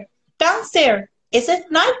 Upstairs, downstairs, is a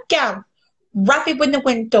nightgown. Rapping in the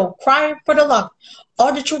window, crying for the luck.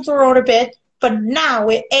 All the children are to bed, but now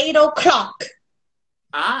it's 8 o'clock.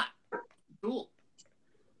 Ah, cool.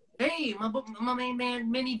 Hey, my main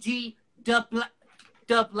man, Mini G, the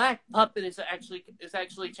black puppet is actually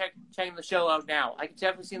checking the show out now. I can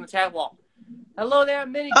definitely see in the chat wall. Hello there,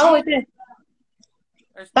 Mini G. Oh, it is.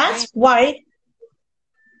 That's why.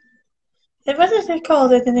 What does it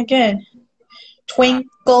call it then again?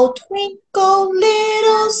 Twinkle, twinkle,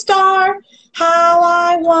 little star, how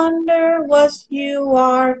I wonder what you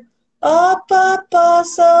are. Up above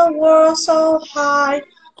the world so high,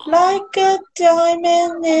 like a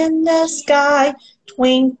diamond in the sky.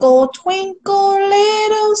 Twinkle, twinkle,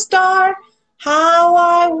 little star, how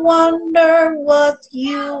I wonder what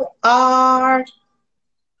you are.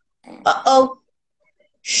 Uh-oh.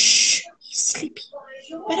 Shh, he's sleepy.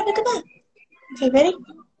 Better wake him up. Okay, ready?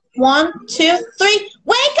 1, 2, 3.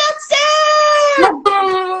 Wake up, Sam!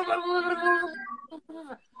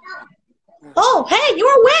 Oh, hey,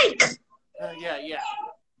 you're awake. Yeah.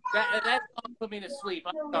 That song put me to sleep.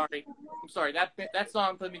 I'm sorry. That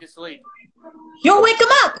song put me to sleep. You'll wake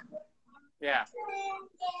him up. Yeah.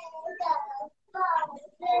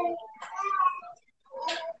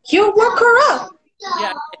 You woke her up.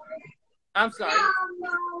 Yeah. I'm sorry.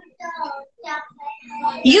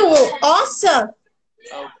 You look awesome.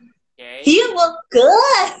 Okay. You look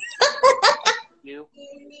good. You.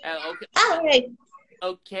 Okay. All right.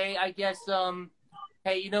 Okay. I guess.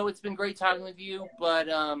 Hey, it's been great talking with you, but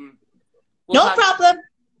No problem.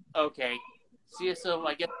 Okay. See you. So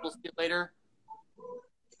I guess we'll see you later.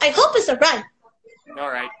 I hope it's all right. All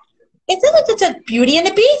right. It's a Beauty and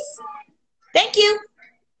the Beast. Thank you.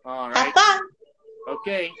 All right. Have fun.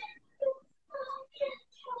 Okay.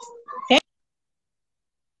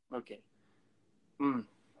 Okay.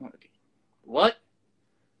 Okay. What?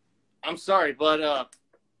 I'm sorry, but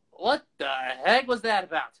what the heck was that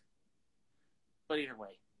about? But either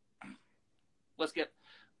way, let's get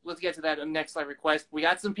to that next live request. We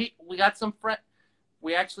actually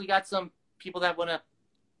got some people that wanna.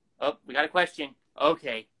 Oh, we got a question.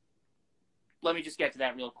 Okay. Let me just get to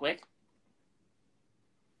that real quick.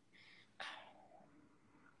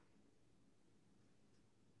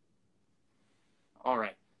 All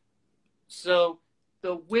right. So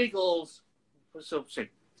the Wiggles.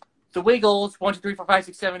 The Wiggles 1 2 3 4 5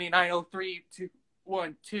 6 7 8 9 0 3 2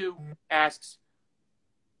 1 2 asks,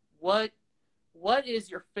 what is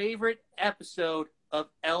your favorite episode of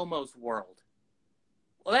Elmo's World?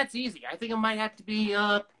 Well, that's easy. I think it might have to be.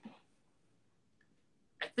 I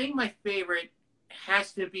think my favorite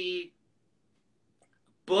has to be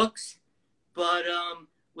Books, but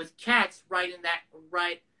with Cats right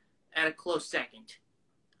at a close second.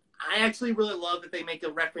 I actually really love that they make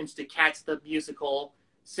a reference to Cats the musical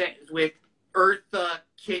with Eartha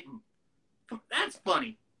Kitten. That's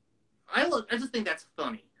funny. I just think that's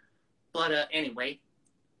funny. But anyway,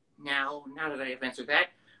 now that I have answered that,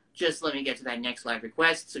 just let me get to that next live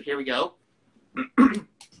request. So here we go.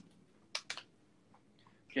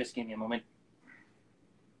 Just give me a moment.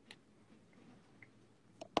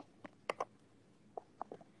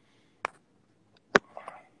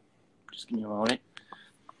 Just give me a moment.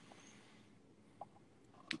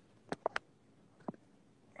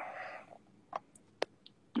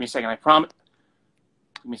 Give me a second, I promise.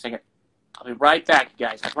 Give me a second. I'll be right back, you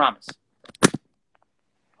guys, I promise.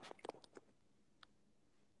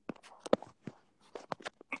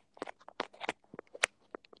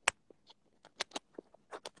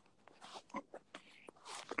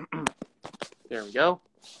 There we go.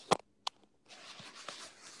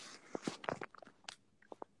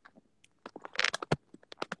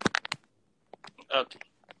 Okay.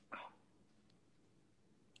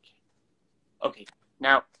 Okay.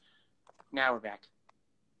 Now we're back.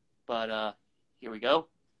 But here we go.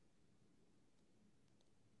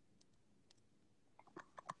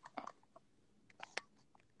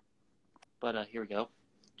 But here we go.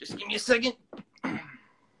 Just give me a second. There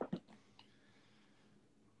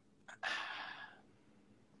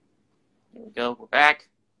we go. We're back.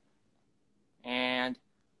 And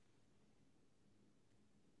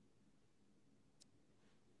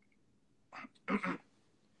all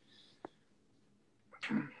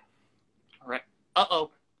right.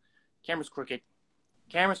 Uh-oh. Camera's crooked.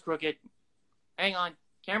 Camera's crooked. Hang on.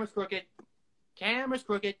 Camera's crooked. Camera's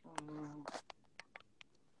crooked.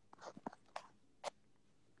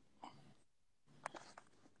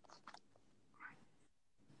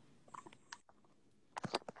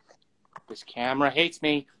 This camera hates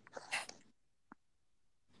me.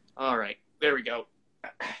 All right. There we go.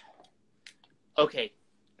 Okay.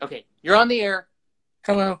 You're on the air.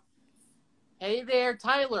 Hello. Hey there,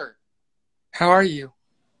 Tyler. How are you?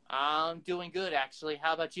 I'm doing good, actually.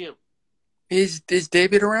 How about you? Is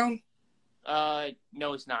David around?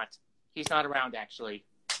 No, he's not. He's not around, actually.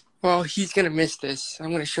 Well, he's gonna miss this.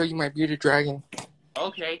 I'm gonna show you my bearded dragon.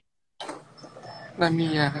 Okay. Let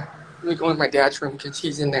me go in my dad's room because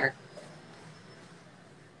he's in there.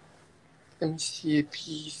 Let me see if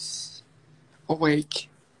he's awake.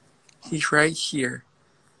 He's right here.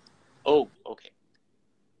 Oh, okay.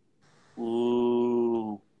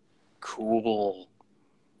 Ooh, cool.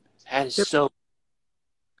 That is so...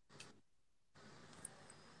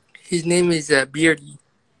 His name is Beardy.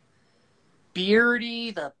 Beardy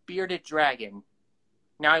the bearded dragon.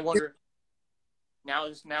 Now I wonder... Now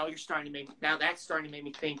you're starting to make... Now that's starting to make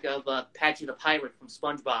me think of Patchy the Pirate from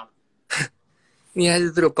SpongeBob. He has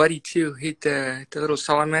his little buddy, too. The little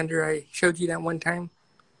salamander I showed you that one time.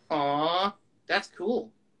 Aw, that's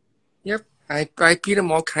cool. Yep. I feed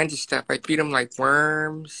him all kinds of stuff. I feed him, like,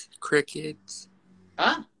 worms, crickets.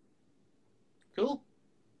 Ah, cool.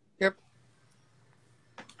 Yep.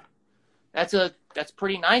 That's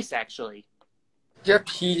pretty nice, actually. Yep,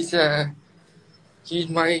 he's my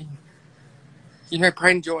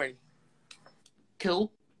pride and joy.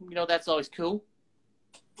 Cool. You know, that's always cool.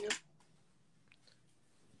 Yep.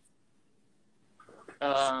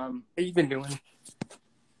 What have you been doing?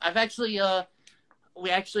 I've actually, we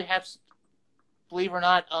actually have, believe it or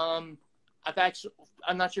not, I'm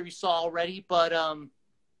not sure if you saw already, but,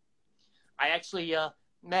 I actually,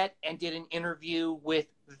 met and did an interview with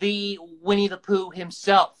the Winnie-the-Pooh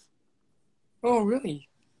himself. Oh, really?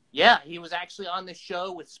 Yeah, he was actually on the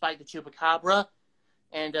show with Spike the Chupacabra,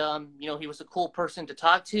 and, you know, he was a cool person to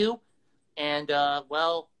talk to, and,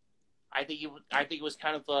 well, I think it was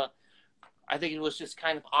kind of, I think it was just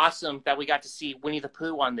kind of awesome that we got to see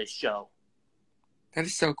Winnie-the-Pooh on this show. That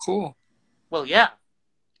is so cool. Well, yeah.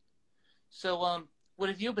 So, what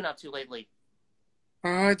have you been up to lately?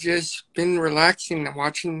 Just been relaxing and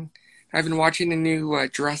watching. I've been watching the new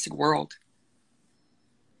Jurassic World.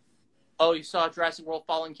 Oh, you saw Jurassic World: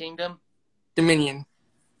 Fallen Kingdom? Dominion.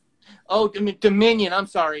 Oh, Dominion. I'm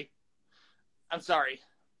sorry.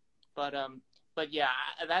 But yeah,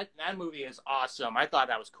 that movie is awesome. I thought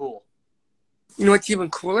that was cool. You know what's even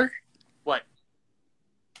cooler? What?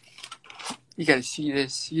 You gotta see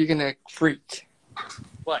this. You're gonna freak.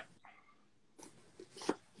 What?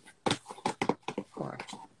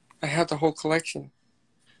 I have the whole collection.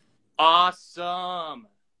 Awesome.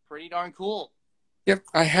 Pretty darn cool. Yep,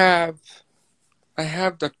 I have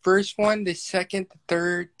the first one, the second, the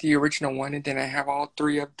third, the original one, and then I have all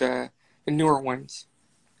three of the newer ones.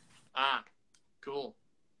 Ah, cool.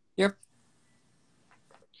 Yep.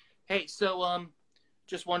 Hey, so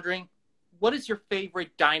just wondering, what is your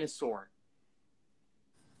favorite dinosaur?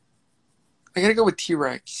 I gotta go with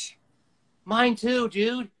T-Rex. Mine too,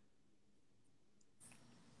 dude.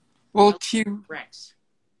 Well, Rex.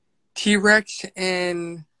 T-Rex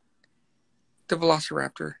and the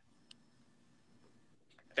Velociraptor.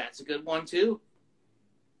 That's a good one too.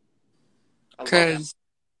 Because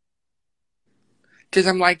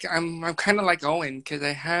I'm kind of like Owen because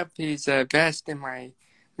I have his vest in my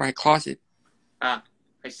closet. Ah,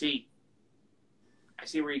 I see. I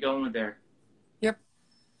see where you're going with there. Yep.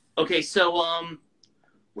 Okay, so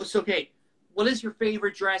what is your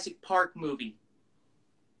favorite Jurassic Park movie?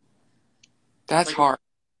 That's hard.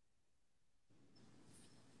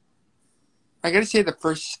 I gotta say the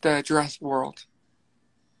first Jurassic World.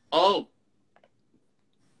 Oh,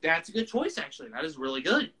 that's a good choice, actually. That is really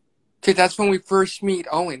good. Because that's when we first meet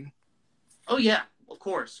Owen. Oh yeah, of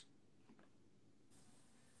course.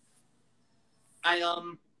 I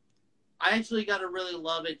actually gotta really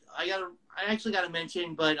love it. I actually gotta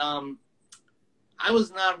mention, but I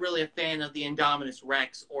was not really a fan of the Indominus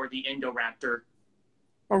Rex or the Indoraptor.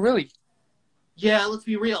 Oh really? Yeah, let's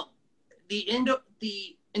be real. The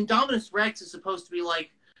Indominus Rex is supposed to be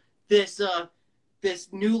like this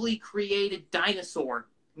newly created dinosaur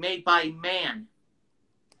made by man.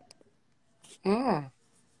 Oh.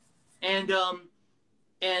 And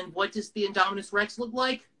what does the Indominus Rex look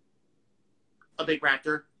like? A big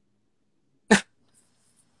raptor.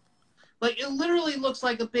 Like, it literally looks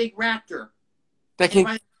like a big raptor. And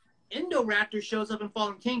when Indoraptor shows up in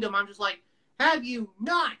Fallen Kingdom, I'm just like, have you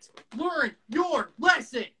not learned your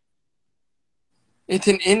lesson? It's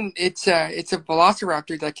a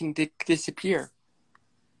Velociraptor that can disappear.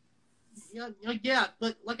 Yeah,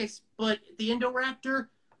 but the Indoraptor,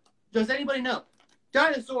 does anybody know?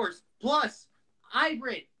 Dinosaurs plus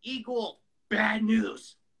hybrid equal bad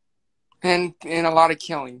news. And a lot of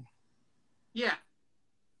killing. Yeah.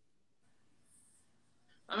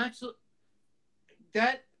 I'm actually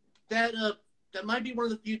that might be one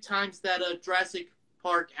of the few times that Jurassic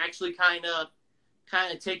Park actually kind of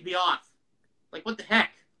take me off. Like, what the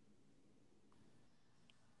heck?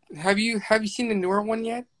 Have you seen the newer one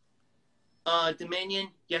yet? Dominion,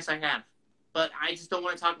 yes, I have, but I just don't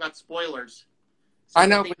want to talk about spoilers. So I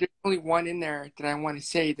know, but there's only one in there that I want to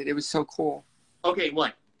say that it was so cool. Okay,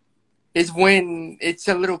 what? Is when it's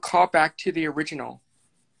a little callback to the original.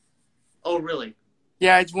 Oh, really?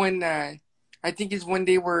 Yeah, it's when I think it's when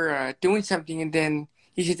they were doing something, and then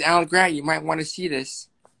he says, "Alan Grant, you might want to see this."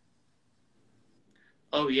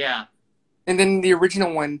 Oh yeah. And then the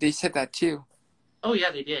original one, they said that too. Oh yeah,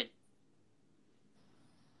 they did.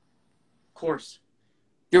 Of course.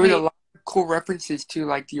 There was a lot of cool references to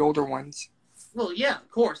like the older ones. Well, yeah, of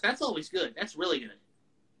course. That's always good. That's really good.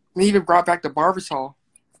 And they even brought back the Barbasol.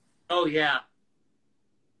 Oh yeah.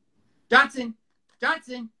 Dotson.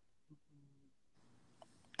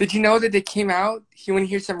 Did you know that they came out? You want to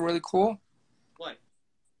hear something really cool? What?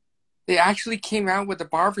 They actually came out with a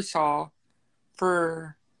Barbasol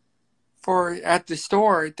for at the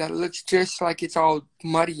store that looks just like it's all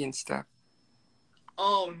muddy and stuff.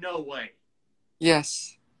 Oh, no way.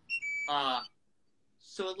 Yes. So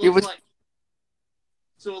it looks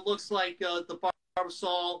like the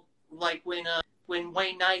Barbasol, like when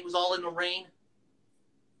Wayne Knight was all in the rain.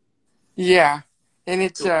 Yeah, and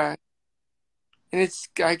it's I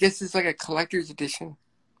guess it's like a collector's edition.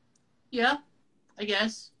 Yeah, I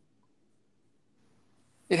guess.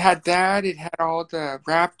 It had that. It had all the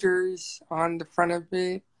raptors on the front of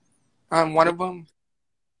it, on one of them.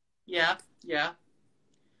 Yeah.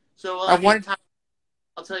 So I'll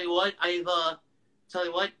tell you what.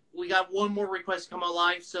 We got one more request to come on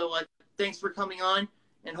live. So thanks for coming on,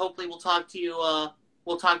 and hopefully we'll talk to you.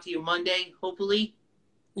 Monday. Hopefully.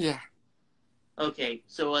 Yeah. Okay.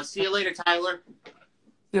 So see you later, Tyler. See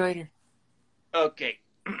you later. Okay.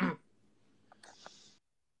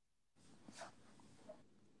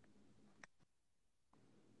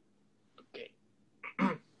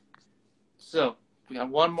 So we got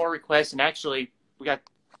one more request, and actually we got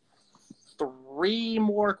three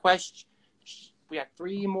more questions.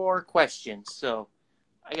 So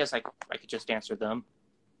I guess I could just answer them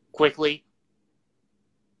quickly.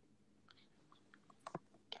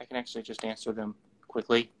 I can actually just answer them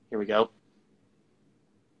quickly. Here we go.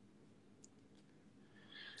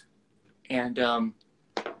 And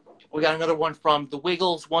We got another one from The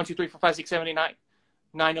Wiggles, 1, 2, 3, 4, 5, 6, 7, 8, 9,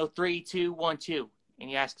 903 2 1 2. And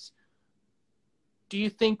he asks, who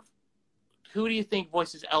do you think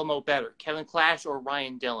voices Elmo better, Kevin Clash or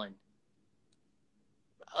Ryan Dillon?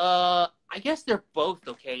 I guess they're both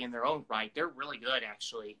okay in their own right. They're really good,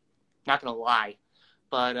 actually. Not gonna lie.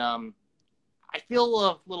 But I feel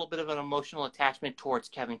a little bit of an emotional attachment towards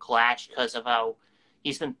Kevin Clash because of how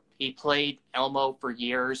he played Elmo for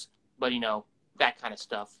years, but that kind of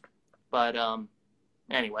stuff. But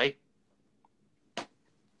anyway. Okay,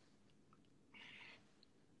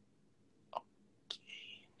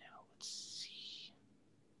 now let's see.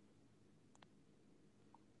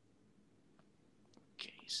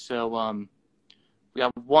 Okay, so we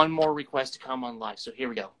have one more request to come on live, so here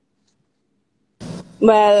we go.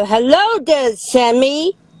 Well, hello there,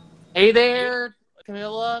 Sammy. Hey there,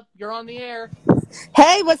 Camilla. You're on the air.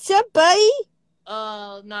 Hey, what's up, buddy?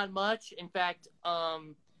 Not much. In fact,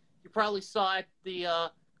 you probably saw it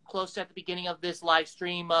close at the beginning of this live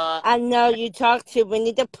stream. I know you talked to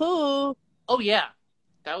Winnie-the-Pooh. Oh yeah,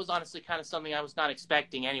 that was honestly kind of something I was not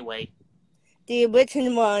expecting anyway. The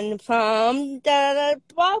original one from the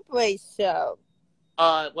Broadway show.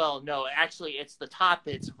 Well, no, actually, it's the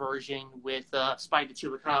Toppets version with Spike the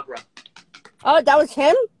Chupacabra. Oh, that was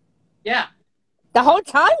him? Yeah. The whole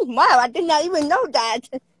time? Wow, I did not even know that.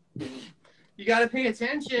 You gotta pay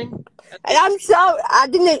attention. I'm sorry, I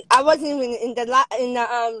wasn't even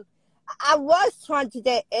I was trying to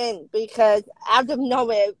get in because out of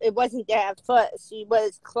nowhere, it wasn't there at first. He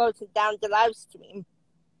was closing down the live stream.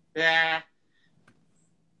 Yeah.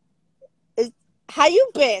 How you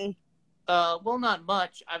been? Well, not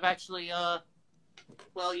much. I've actually, I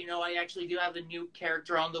actually do have a new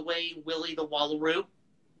character on the way, Willie the Wallaroo.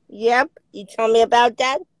 Yep, you told me about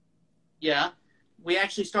that? Yeah. We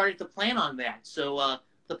actually started to plan on that. So,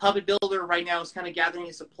 the puppet builder right now is kind of gathering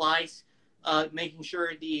his supplies, making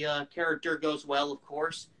sure the character goes well, of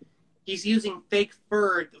course. He's using faux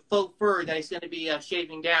fur that he's going to be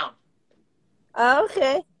shaving down.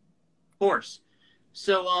 Okay. Of course.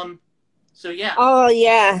 So yeah. Oh,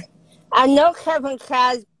 yeah. I know Kevin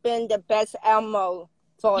has been the best Elmo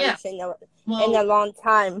voice in a long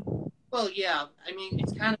time. Well, yeah. I mean,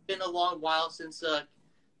 it's kind of been a long while since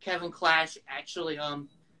Kevin Clash actually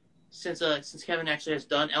since Kevin actually has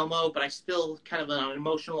done Elmo, but I still kind of an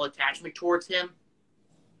emotional attachment towards him.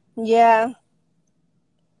 Yeah.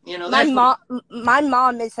 My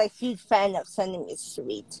mom is a huge fan of Sesame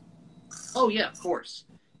Street. Oh yeah, of course.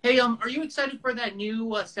 Hey, are you excited for that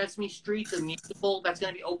new Sesame Street, the musical that's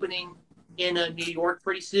going to be opening in New York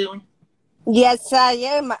pretty soon? Yes, I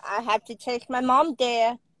am. I have to take my mom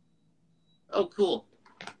there. Oh, cool.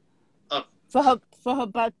 For her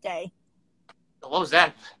birthday. What was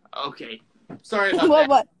that? Okay. Sorry about that.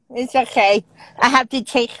 What? It's okay. I have to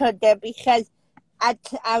take her there because I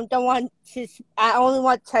don't want to. I only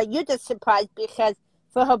want to tell you the surprise because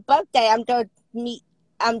for her birthday, I'm going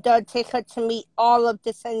to take her to meet all of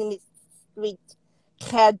the Sesame Street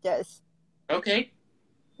characters. Okay.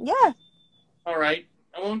 Yeah. All right.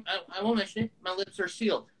 I won't mention it. My lips are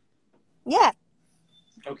sealed. Yeah.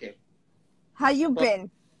 Okay. How you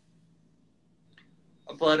been?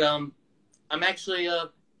 But I'm actually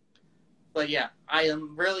but yeah, I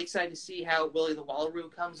am really excited to see how Willie the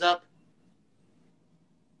Wallaroo comes up.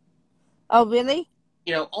 Oh, really?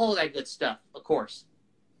 All of that good stuff, of course.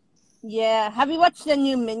 Yeah. Have you watched the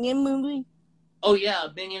new Minion movie? Oh yeah,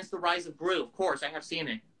 Minions: The Rise of Gru. Of course, I have seen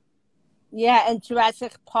it. Yeah, and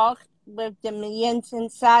Jurassic Park with the Minions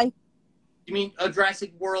inside. You mean a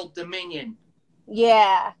Jurassic World Dominion?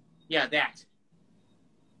 Yeah. Yeah, that.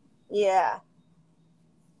 Yeah.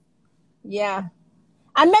 Yeah.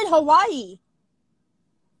 I'm in Hawaii.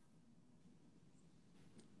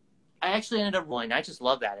 I actually ended up one. I just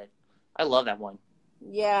love that. I love that one.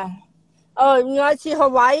 Yeah. Oh, you want to see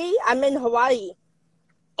Hawaii? I'm in Hawaii.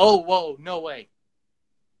 Oh, whoa, no way.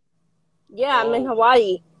 Yeah, I'm in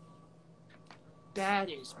Hawaii. That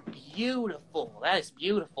is beautiful. That is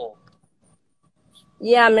beautiful.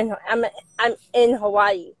 Yeah, I'm in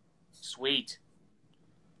Hawaii. Sweet.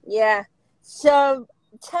 Yeah. So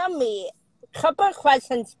tell me a couple of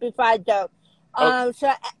questions before I go.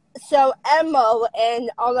 Okay. So Elmo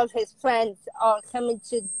and all of his friends are coming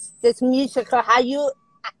to this musical. Have you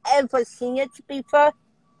ever seen it before?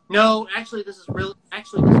 No, actually, this is new.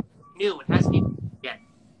 It hasn't even yet.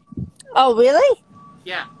 Oh, really?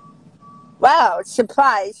 Yeah. Wow,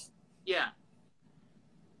 surprise. Yeah.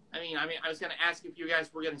 I mean, I was gonna ask if you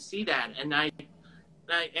guys were gonna see that, and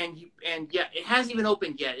yeah, it hasn't even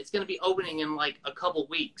opened yet. It's gonna be opening in like a couple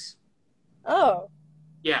weeks. Oh.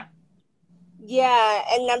 Yeah. Yeah,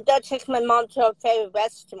 and I'm gonna take my mom to her favorite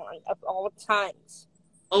restaurant of all times.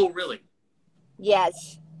 Oh, really?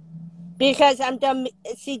 Yes, because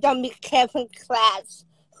she's gonna meet Kevin Clash,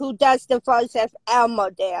 who does the voice of Elmo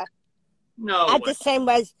there No at way.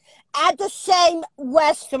 the same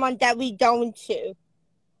restaurant that we going to.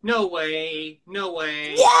 No way. No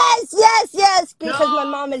way. Yes. Because No. my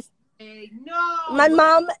mom is. No. My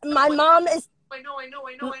mom is. I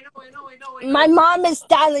know. My mom is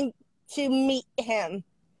dying to meet him.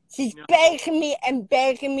 She's begging me and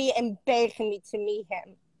begging me and begging me to meet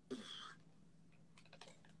him.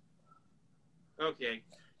 Okay.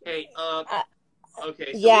 Hey,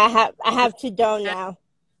 okay. So yeah, I have to go now.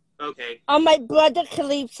 Okay. Oh, my brother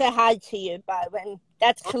Khalif said hi to you, Byron.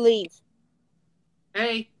 That's Khalif.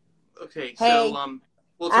 Hey. Okay, Hey, so,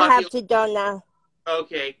 we'll talk I to have you. to go now.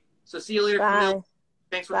 Okay. So see you later, Bye. Camille.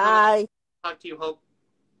 Thanks for coming on. Bye. Talk to you, Hope.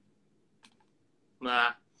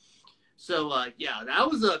 So, yeah, that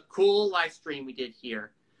was a cool live stream we did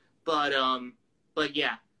here. But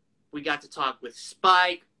yeah, we got to talk with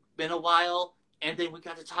Spike, been a while, and then we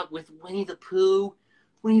got to talk with Winnie the Pooh.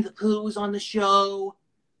 Winnie the Pooh was on the show,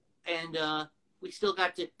 and we still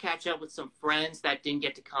got to catch up with some friends that didn't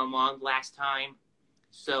get to come on last time.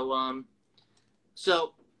 So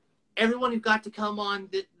everyone who got to come on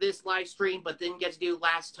this live stream but didn't get to do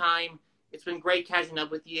last time, it's been great catching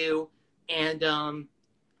up with you, and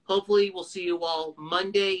hopefully we'll see you all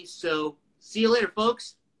Monday. So see you later,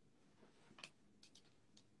 folks.